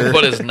answer.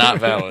 input is not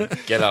valid.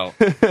 Get out.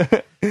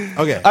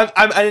 Okay,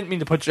 I didn't mean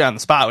to put you on the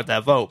spot with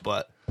that vote,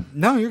 but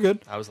no, you're good.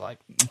 I was like,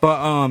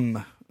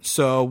 But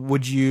so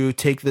would you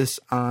take this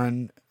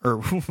on, or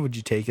would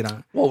you take it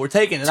on? well, we're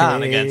taking it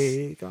on against.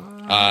 Take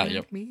on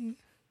Yep. me.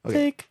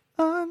 Take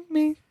on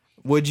me.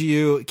 Would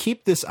you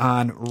keep this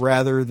on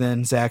rather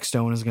than Zach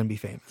Stone is going to be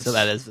famous? So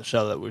that is the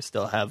show that we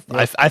still have.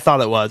 I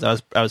thought it was.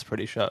 I was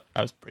pretty sure.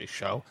 I was pretty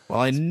sure. Well,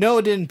 I know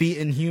it didn't beat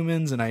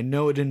Inhumans, and I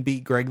know it didn't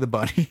beat Greg the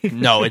Bunny.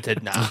 No, it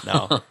did not.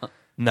 No,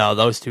 no,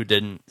 those two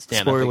didn't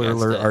stand. up Spoiler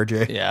against alert,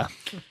 it. RJ. Yeah.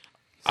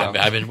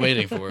 I've been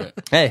waiting for it.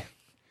 Hey,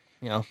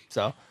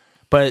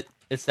 but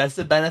that's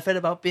the benefit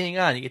about being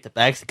on. You get the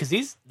back because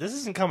this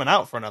isn't coming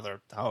out for another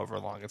however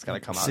long it's gonna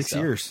come out. 6 still.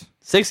 years.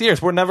 6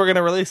 years. We're never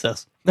gonna release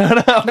this.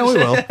 No, we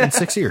will in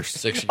 6 years.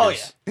 6 years. Oh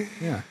yeah.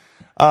 Yeah,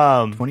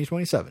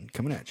 2027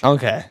 coming at you.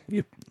 Okay.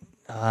 Yeah.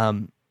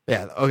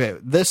 Okay.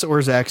 This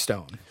or Zach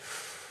Stone?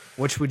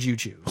 Which would you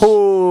choose?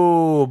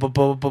 Oh,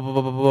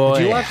 boy.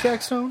 Did you watch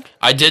Zach Stone?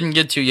 I didn't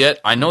get to yet.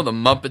 I know the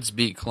Muppets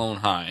beat Clone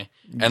High,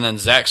 and then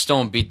Zach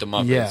Stone beat the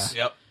Muppets.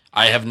 Yeah. Yep.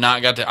 I have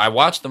not got to. I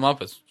watched the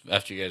Muppets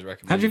after you guys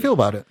recommended. How'd you feel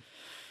about it?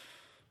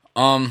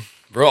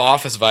 Real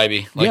office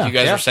vibey, like Yeah. you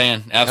guys Yeah. were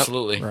saying.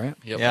 Absolutely. Right.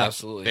 Yep. Yeah.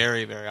 Absolutely.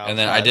 Very, very. And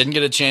then I didn't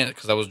get a chance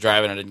because I was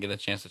driving. I didn't get a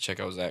chance to check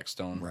out Zach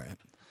Stone. Right.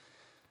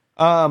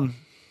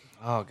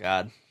 Oh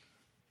God.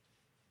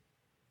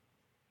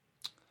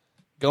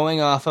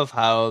 Going off of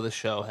how the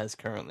show has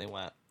currently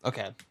went.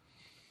 Okay.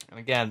 And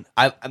again,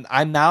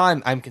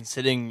 I'm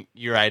considering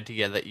your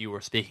idea that you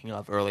were speaking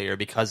of earlier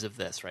because of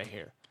this right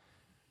here.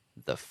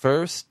 The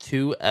first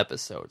 2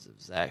 episodes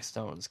of Zach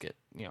Stone's going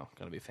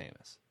to be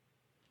famous.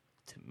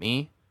 To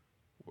me,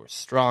 were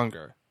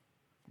stronger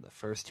than the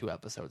first 2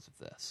 episodes of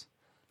this.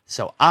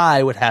 So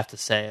I would have to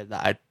say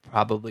that I'd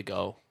probably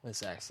go with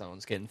Zach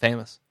Stone's getting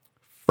famous.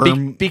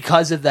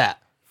 Because of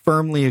that.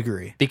 Firmly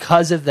agree.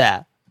 Because of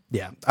that.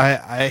 Yeah.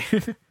 I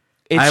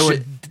It I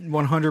should- would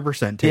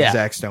 100% take Yeah.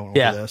 Zach Stone over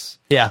Yeah. this.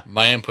 Yeah.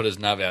 My input is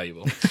not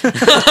valuable.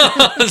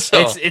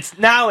 So, It's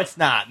now it's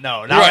not.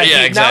 No. Now Right, that- yeah,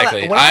 now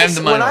exactly. that- when I am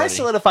the when I minority.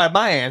 solidified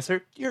my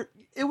answer,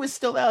 it was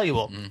still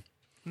valuable.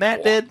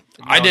 Matt did.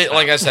 I No, did, it's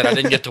like not. I said, I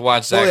didn't get to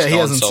watch Zach yeah, he Stone.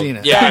 hasn't so, seen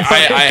it. Yeah,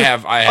 I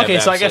have. Okay,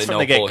 so I guess absolutely from no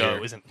the get pull go, here.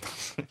 it wasn't.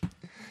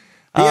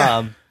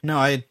 Yeah. No,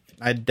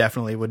 I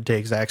definitely would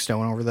take Zach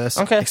Stone over this.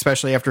 Okay.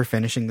 Especially after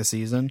finishing the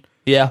season.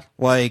 Yeah.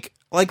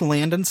 Like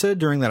Landon said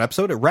during that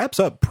episode, it wraps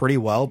up pretty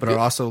well, but it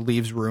also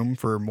leaves room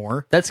for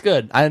more. That's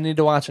good. I need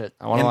to watch it.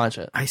 I want to And watch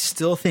it. I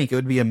still think it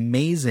would be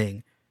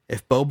amazing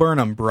if Bo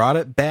Burnham brought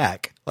it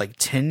back like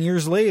 10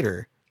 years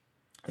later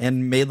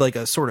and made like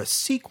a sort of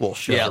sequel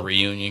show. A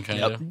reunion kind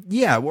of.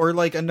 Yeah, or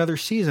like another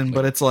season,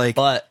 but it's like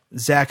But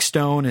Zach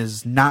Stone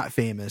is not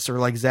famous, or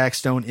like Zach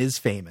Stone is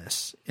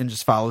famous and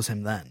just follows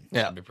him then.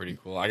 yeah, That'd be pretty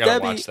cool. I gotta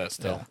That'd be- watch that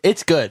still.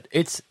 it's good.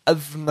 It's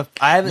from the.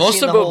 I haven't Most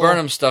seen of the Bo whole-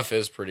 Burnham's stuff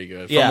is pretty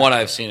good, from Yeah. what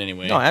I've seen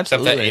anyway. No, Except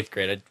that absolutely. 8th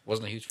grade, I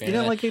wasn't a huge fan. You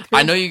didn't of like that. 8th grade?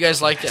 I know you guys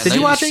liked it. I Did know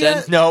you watch it said-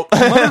 yet? No.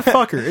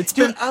 Motherfucker, it's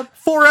been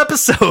 4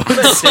 episodes.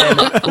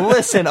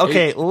 Listen.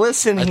 Okay,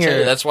 listen I tell you,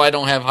 here. that's why I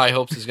don't have high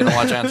hopes he's gonna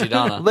watch Auntie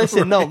Donna.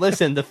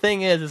 Listen. The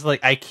thing is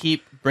like I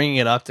keep bringing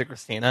it up to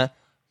Christina.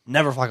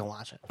 Never fucking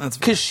watch it. That's fine.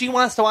 Because she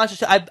wants to watch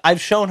it.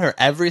 I've shown her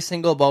every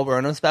single Bo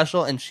Burnham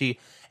special, and she,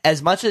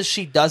 as much as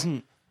she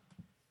doesn't,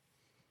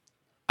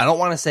 I don't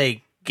want to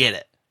say get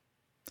it.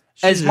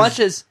 As much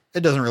as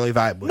it doesn't really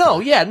vibe with no,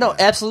 her. yeah, no,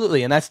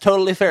 absolutely, and that's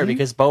totally fair Mm-hmm.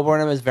 because Bo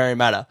Burnham is very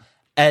meta.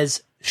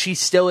 As she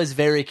still is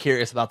very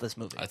curious about this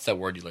movie. That's that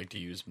word you like to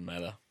use,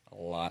 meta, a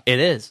lot. It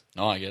is.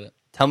 No, I get it.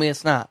 Tell me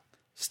it's not.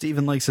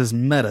 Steven likes his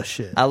meta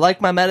shit. I like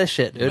my meta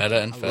shit, dude.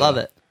 Meta and I feta. love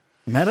it.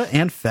 Meta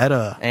and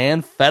feta.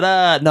 And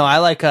feta. No, I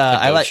like.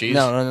 I goat like. cheese?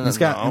 No. It's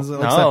got- No, it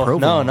looks like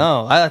provolone.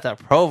 no. I like that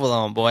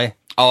provolone, boy.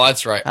 Oh,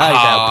 that's right. I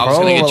got I was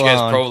going to get you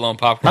guys provolone. provolone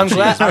popcorn I'm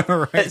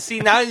cheese. glad. See,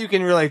 now you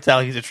can really tell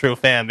he's a true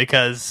fan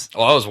because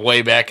Well, I was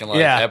way back in like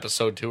Yeah.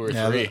 episode 2 or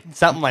Yeah, 3.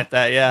 something like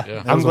that. Yeah,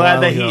 Yeah. I'm was a glad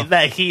while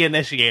that ago. he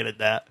initiated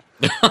that.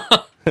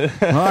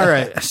 All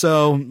right,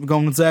 so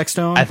going with Zach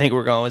Stone. I think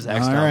we're going with Zach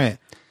All Stone. right,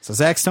 so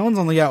Zach Stone's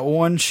only got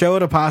one show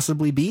to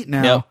possibly beat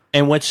now. Yep,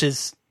 and which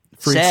is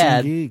Freaks and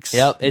sad. Geeks.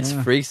 Yep, it's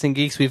Yeah. Freaks and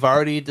Geeks. We've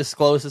already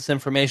disclosed this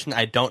information.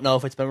 I don't know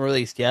if it's been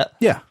released yet.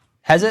 Yeah,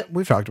 Has it?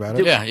 we've talked about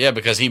it. Yeah,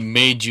 because he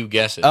made you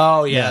guess it.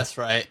 Oh, yeah, that's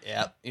right.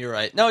 Yep, you're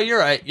right. No, you're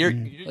right. You're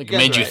Like guys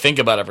made are you right. think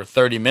about it for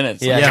 30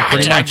 minutes. Yeah, Like, yeah, I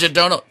pretty just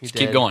don't know. Just did.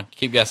 keep going.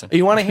 Keep guessing.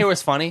 You want to hear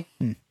what's funny?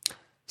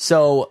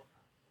 So,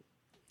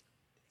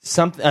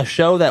 a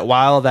show that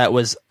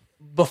was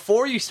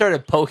before you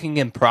started poking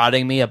and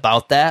prodding me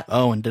about that.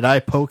 Oh, and did I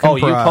poke and Oh,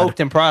 you prod? poked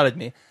and prodded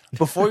me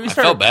before you I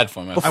started. felt bad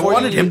for him. I before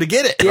wanted him to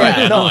get it. Yeah, Right,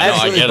 no, no, I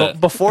absolutely. get it.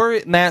 Before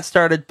Matt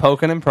started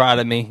poking and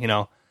prodding me,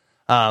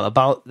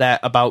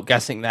 about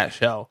guessing that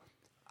show,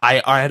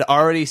 I had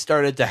already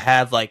started to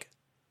have like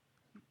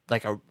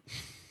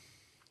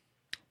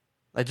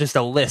just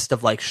a list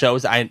of like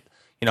shows I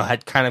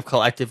had kind of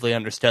collectively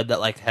understood that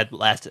like had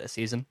lasted a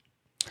season.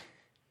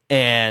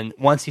 And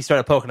once he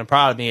started poking and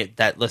prodding me,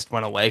 that list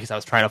went away because I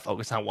was trying to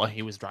focus on what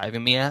he was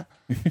driving me at.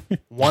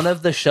 One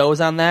of the shows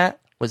on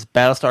that was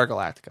Battlestar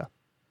Galactica.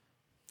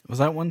 Was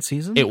that one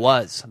season? It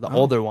was the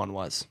older one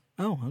was.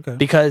 Oh, okay.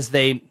 Because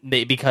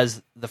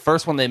because the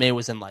first one they made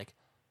was in like,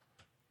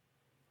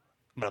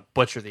 I'm gonna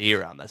butcher the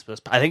year on this, but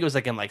I think it was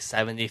like in like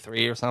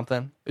 73 or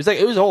something.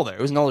 It was older.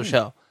 It was an older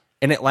show,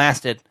 and it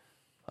lasted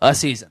a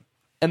season,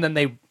 and then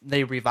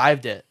they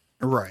revived it.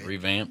 Right.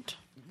 Revamped.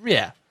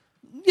 Yeah,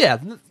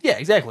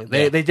 exactly.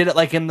 They did it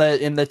like in the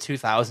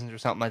 2000s or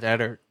something like that,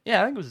 or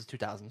I think it was the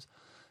 2000s,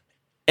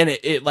 and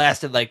it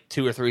lasted like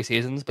 2 or 3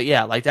 seasons. But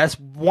yeah, like that's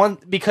one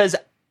because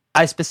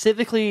I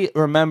specifically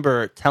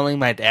remember telling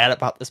my dad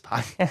about this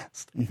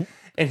podcast,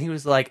 and he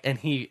was like,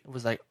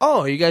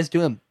 "Oh, are you guys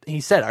doing?" He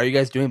said, "Are you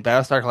guys doing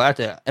Battlestar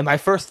Galactica?" And my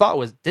first thought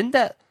was, "Didn't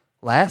that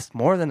last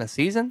more than a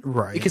season?"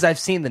 Right. Because I've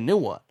seen the new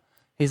one.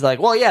 He's like,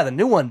 "Well, yeah, the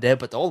new one did,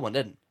 but the old one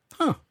didn't."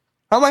 Huh.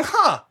 I'm like,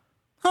 "Huh?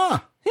 Huh.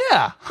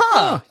 Yeah,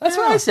 huh?" That's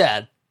what I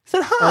said. I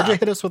said, "Huh?" RJ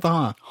hit us with a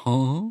huh.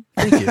 Huh?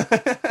 Thank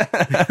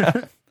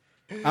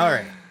you. All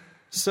right.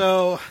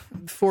 So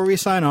before we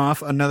sign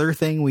off, another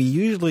thing we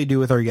usually do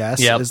with our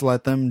guests is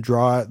let them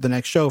draw the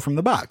next show from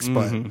the box.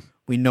 But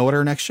we know what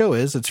our next show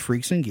is. It's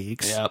Freaks and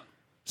Geeks. Yep.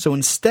 So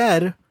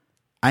instead,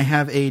 I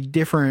have a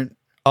different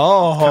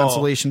Oh,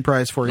 consolation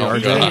prize for you, Oh,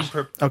 RJ.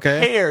 God. Okay.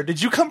 Prepared.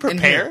 Did you come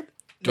prepared?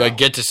 Do I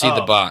get to see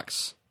the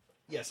box?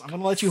 Yes, I'm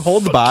going to let you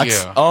hold the box.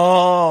 Yeah.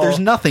 Oh, There's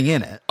nothing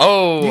in it.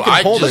 Oh, You can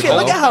I hold just it,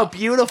 look though. at how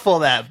beautiful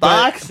that But,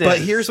 box is. but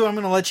here's what I'm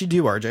going to let you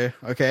do, RJ.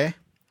 Okay.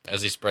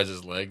 as he spreads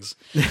his legs.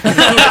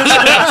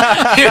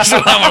 Here's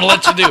what I'm going to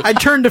let you do. I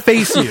turned to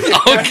face you.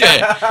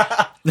 Okay.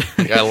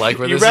 I like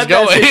where you this is read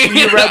going.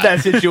 you read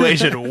that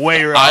situation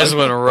way wrong. Eyes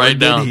went right Did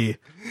down. he?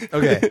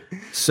 Okay.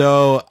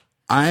 So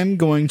I'm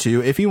going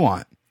to, if you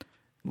want,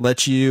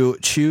 let you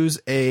choose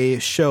a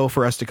show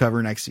for us to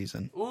cover next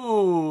season.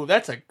 Ooh,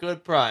 that's a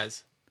good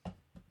prize.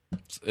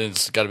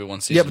 It's got to be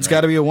one season. Yep, it's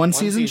got to be a one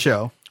season season.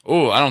 show.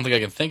 Oh, I don't think I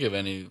can think of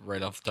any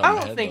right off the top I of my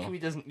don't head. think though.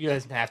 he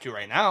doesn't have to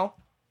right now.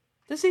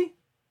 Does he?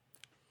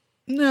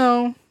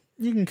 No,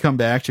 you can come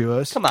back to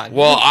us. Come on.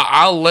 Well,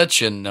 I'll let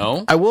you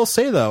know, I will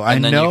say though,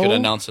 and then know you could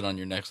announce it on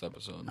your next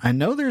episode. I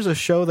know there's a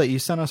show that you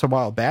sent us a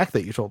while back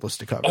that you told us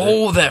to cover.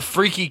 Oh, that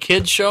freaky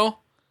kid show.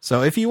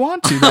 So if you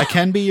want to, that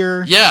can be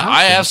your Yeah,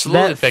 I option.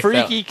 absolutely that picked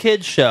freaky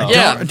kid show.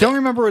 Yeah. I don't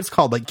remember what it's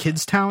called, like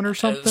Kids Town or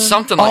something.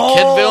 Something like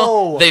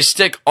Oh! Kidville. They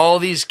stick all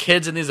these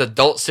kids in these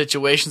adult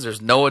situations.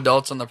 There's no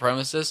adults on the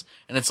premises,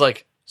 and it's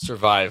like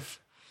survive.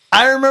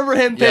 I remember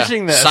him Yeah.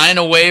 pitching this. Sign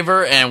a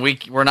waiver, and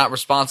we're not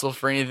responsible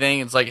for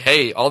anything. It's like,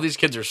 hey, all these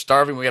kids are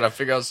starving. We got to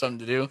figure out something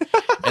to do.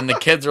 And the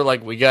kids are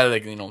like, we got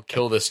to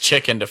kill this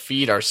chicken to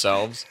feed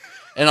ourselves.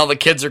 And all the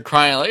kids are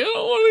crying like, I don't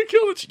want to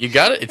kill the chicken. You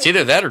got it. It's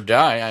either that or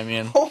die. I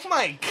mean, Oh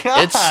my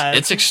god!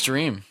 it's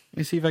extreme. Let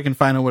me see if I can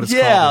find out what it's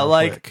yeah, called. real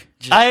like quick.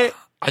 I.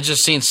 I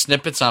just seen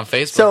snippets on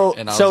Facebook, So-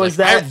 and I was so like, is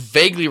that- I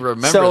vaguely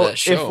remember So that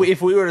show.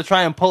 if we were to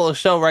try and pull a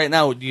show right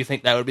now, do you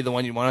think that would be the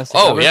one you want us to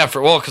Oh cover? yeah,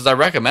 because I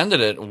recommended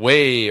it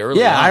way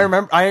earlier. Yeah, I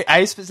remember.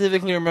 I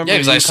specifically remember. Yeah,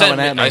 because you I sent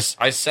coming at me.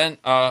 I sent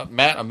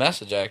Matt a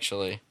message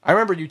actually. I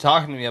remember you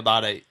talking to me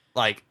about it.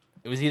 Like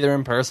it was either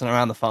in person or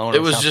on the phone. It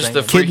or was something. just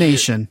the Kid freaky-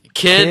 Nation. Kid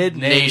Kid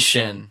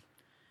Nation.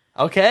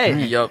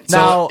 Okay. Yep.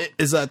 Now,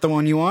 Is that the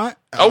one you want?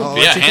 Oh, I'll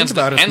yeah, let you hands think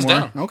about down- it hands more.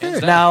 down. Okay.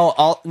 Hands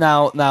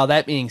down. now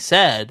that being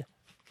said,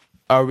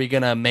 are we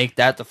gonna make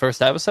that the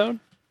first episode,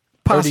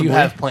 Possibly. or do you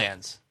have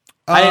plans?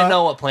 I didn't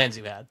know what plans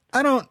you had.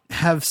 I don't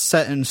have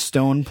set in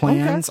stone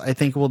plans. I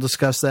think we'll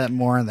discuss that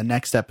more in the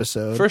next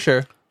episode. For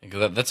sure.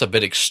 Because that's a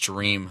bit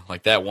extreme.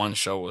 Like that one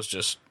show was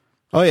just.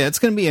 Oh yeah, it's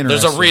going to be There's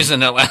interesting. a reason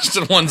that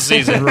lasted one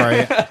season,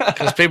 Right.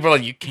 Because people are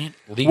like, you can't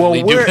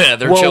legally do that.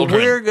 They're well,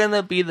 children. we're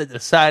gonna be the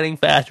deciding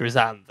factors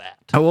on that.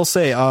 I will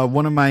say,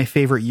 one of my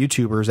favorite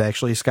YouTubers,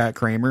 actually, Scott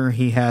Kramer,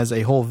 he has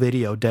a whole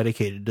video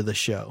dedicated to the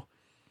show.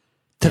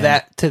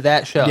 to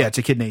that show. Yeah,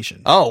 to Kid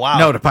Nation. Oh wow.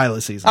 No, to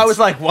pilot season. I was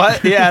like,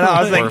 what? Yeah, no,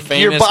 I was We're like,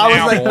 famous I was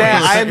now, like, boys.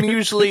 man, I'm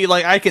usually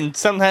like, I can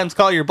sometimes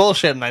call your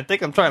bullshit, and I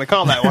think I'm trying to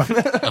call that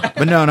one.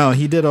 But no,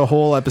 he did a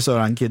whole episode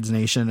on Kids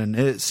Nation, and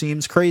it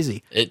seems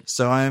crazy. It-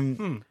 So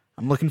I'm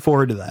looking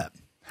forward to that.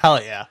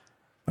 Hell yeah.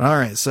 All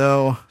right,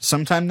 so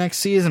sometime next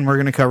season we're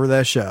gonna cover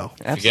that show.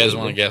 If you guys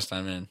want to guest,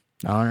 I'm in.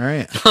 All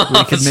right, we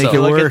can make So- it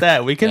Look work. at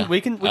that. We can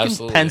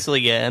absolutely. pencil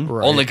you in.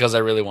 Right. Only because I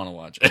really want to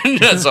watch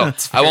it. So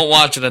I won't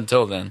watch it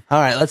until then.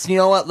 All right, you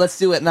know what? Let's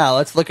do it now.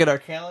 Let's look at our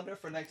calendar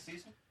for next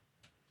season.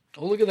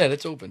 Oh, look at that.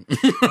 It's open.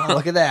 Oh,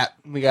 look at that.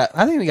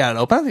 I think we got it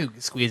open. I think we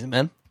can squeeze them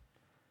in.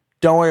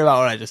 Don't worry about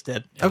what I just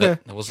did. Okay.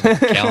 That wasn't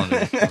the calendar.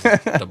 It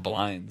was the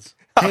blinds.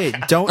 Hey,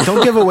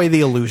 don't give away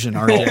the illusion,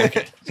 RJ.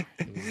 Okay.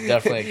 It was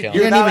definitely a You calendar.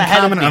 didn't not even ahead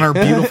of comment me. on our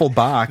beautiful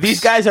box. These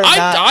guys are not.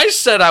 I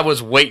said I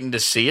was waiting to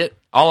see it.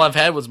 All I've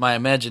had was my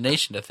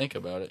imagination to think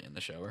about it in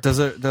the shower. Does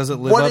it live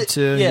What up it-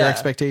 to yeah. your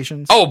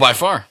expectations? Oh, by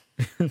far.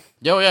 Oh,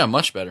 yeah,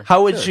 much better.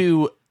 How would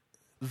you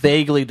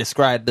vaguely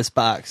describe this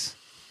box?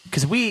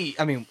 Because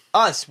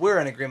we're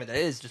in agreement that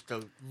it is just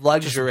a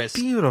luxurious,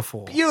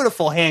 beautiful.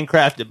 beautiful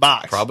handcrafted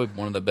box. Probably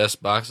one of the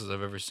best boxes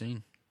I've ever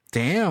seen.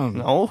 Damn.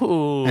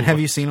 Oh. And have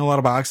you seen a lot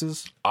of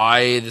boxes?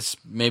 This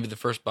may be the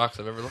first box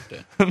I've ever looked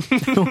at.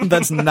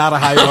 That's not a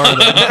high bar.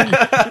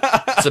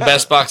 Though. It's the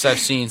best box I've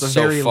seen It's a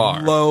so very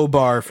far. low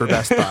bar for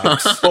best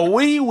box. But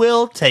we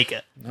will take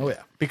it. Oh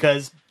yeah.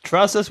 Because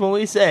trust us when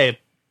we say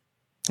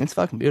it's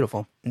fucking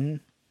beautiful. It's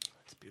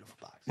a beautiful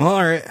box. Well,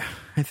 all right.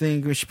 I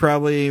think we should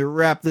probably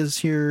wrap this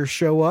here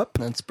show up.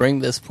 Let's bring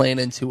this plane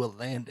into a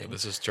landing.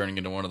 This is turning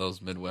into one of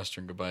those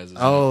Midwestern goodbyes. Isn't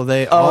Oh,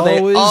 they Oh, they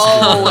always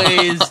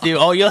always do.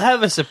 Oh, you'll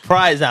have a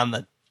surprise on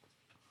the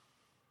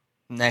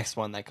next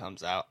one that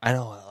comes out. I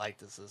know, like,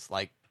 this is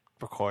like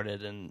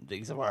recorded and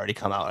these have already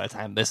come out at the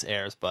time this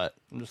airs, but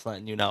I'm just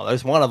letting you know.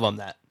 There's one of them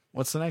that.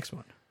 What's the next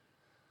one?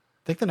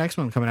 I think the next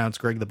one coming out is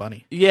Greg the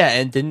Bunny. Yeah,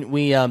 and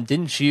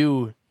didn't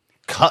you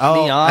cut me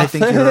Oh, off? I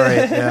think you're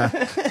right.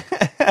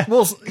 Yeah.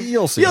 Well,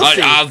 you'll see. You'll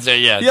see. I'll say,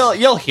 yeah.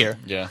 You'll hear.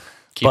 Yeah.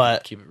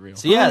 But- Keep it real.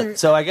 So yeah,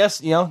 so I guess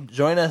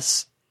join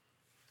us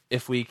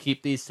if we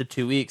keep these to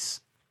 2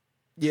 weeks.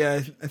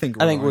 Yeah, I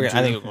think I think we're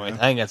going. I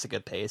think that's a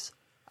good pace.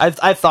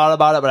 I've thought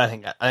about it, but I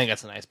think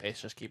that's a nice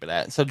pace. Just keep it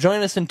at. So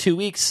join us in 2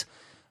 weeks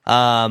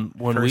when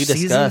For we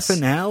discuss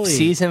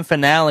season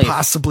finale.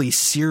 possibly Possibly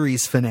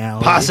series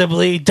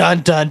finale.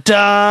 dun dun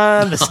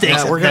dun. The stakes Yeah,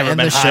 have we're gonna never end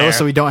been the show higher.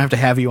 so we don't have to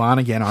have you on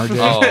again, RJ.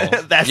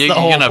 Oh, That's you're the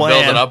whole gonna build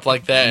plan. it up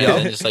like that, and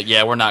then just like,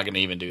 yeah, we're not gonna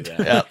even do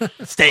that. Yep.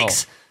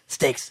 Stakes.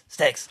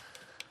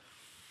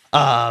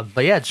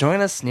 But yeah,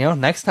 join us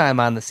next time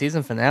on the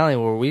season finale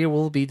where we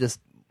will be just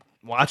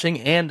watching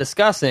and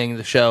discussing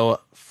the show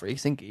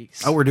Freaks and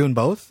Geeks. Oh, we're doing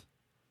both?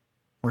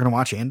 We're going to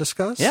watch and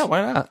discuss? yeah,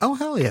 why not? Oh,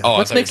 hell yeah. Oh,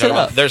 Let's I thought you were mix it talking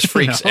up. about there's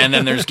freaks and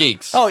then there's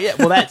geeks. Oh yeah,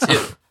 well that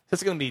too.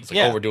 It's gonna be It's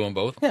like, oh, we're doing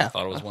both. Yeah. I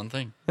thought it was one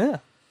thing. yeah.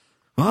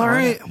 All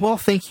right. Well,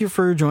 thank you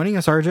for joining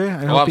us, RJ.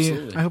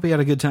 absolutely. I hope you had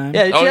a good time.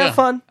 Yeah, did you have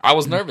fun? I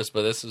was nervous,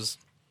 but this is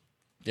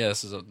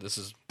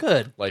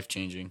Good. life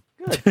changing.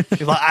 Good.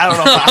 I don't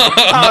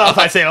know if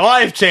I say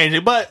life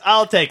changing, but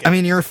I'll take it. I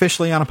mean, you're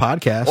officially on a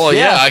podcast. Well,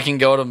 yeah, Yeah. I can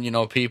go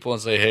to people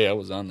and say, hey, I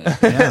was on there.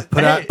 yeah,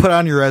 put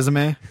on your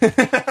resume.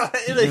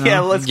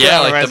 yeah, let's Yeah,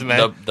 go like resume.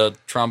 the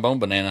trombone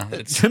banana.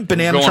 It's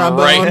Banana going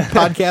trombone right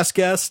podcast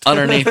guest.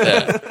 underneath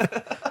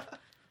that.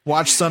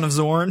 Watch Son of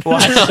Zorn. So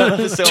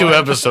 2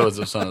 episodes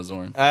of Son of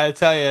Zorn. I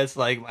tell you, it's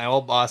like my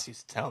old boss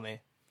used to tell me.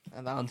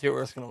 And volunteer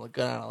work's gonna look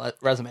good on a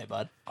resume,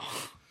 bud.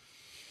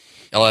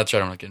 Oh, that's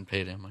right. I'm not getting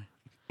paid, am I?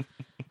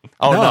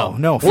 Oh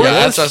no, for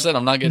Yeah, this? that's what I said.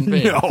 I'm not getting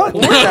paid.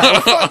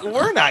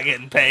 we're not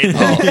getting paid. You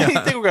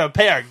think we're gonna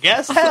pay our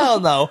guests? Hell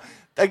no.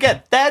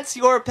 Again, that's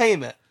your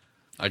payment.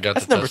 I got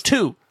That's the number test.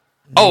 2.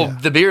 Oh,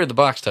 the beer or the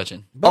box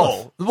touching?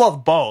 Oh, well,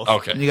 both.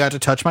 Okay. You got to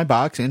touch my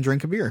box and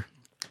drink a beer.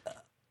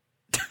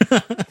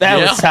 That Yeah.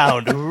 would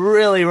sound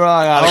really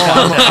wrong out of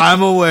context.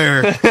 I'm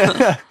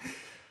aware.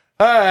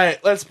 All right,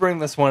 let's bring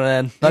this one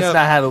in. Let's Yep.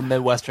 not have a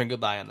Midwestern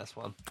goodbye on this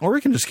one. Or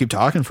we can just keep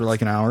talking for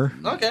like an hour.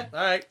 Okay, all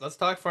right, let's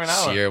talk for an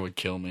hour. Sierra would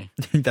kill me.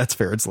 That's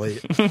fair. It's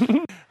late.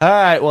 All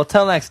right, well,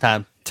 till next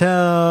time. Till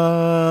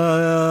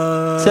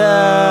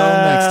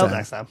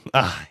Next time.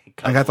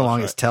 I got the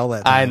longest tell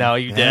that I time. know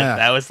you did. Yeah.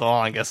 That was the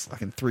longest.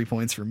 Fucking 3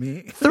 points for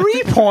me.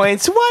 3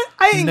 points? What?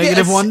 I didn't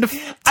Negative get 1 to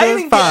I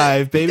didn't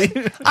 5, baby.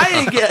 I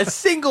didn't get a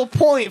single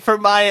point for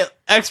my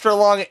extra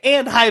long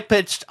and high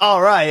pitched.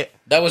 All right.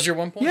 That was your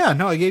 1 point? Yeah,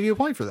 no, I gave you a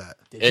point for that.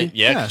 Yeah,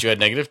 Yeah. because you had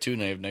 -2,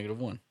 and I have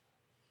 -1.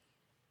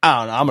 I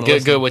don't know. I'm gonna Good,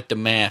 listen. good with the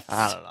math.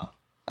 I don't know.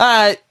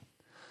 All right.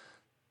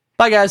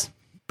 Bye, guys.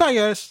 Bye,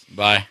 guys.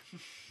 Bye.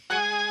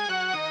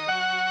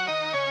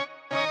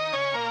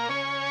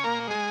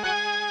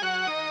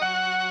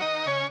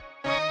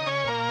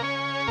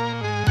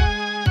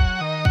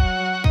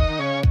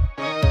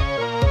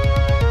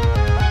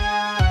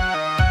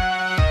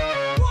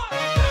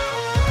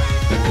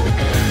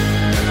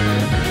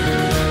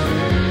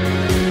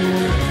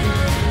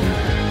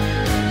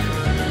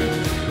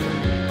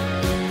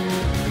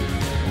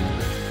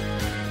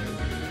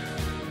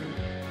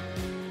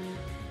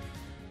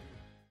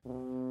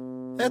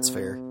 That's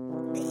fair.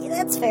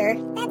 That's fair.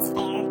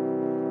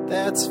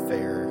 That's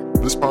fair.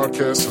 This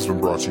podcast has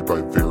been brought to you by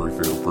Very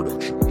Fair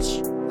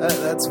Productions.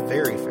 That's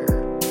very fair.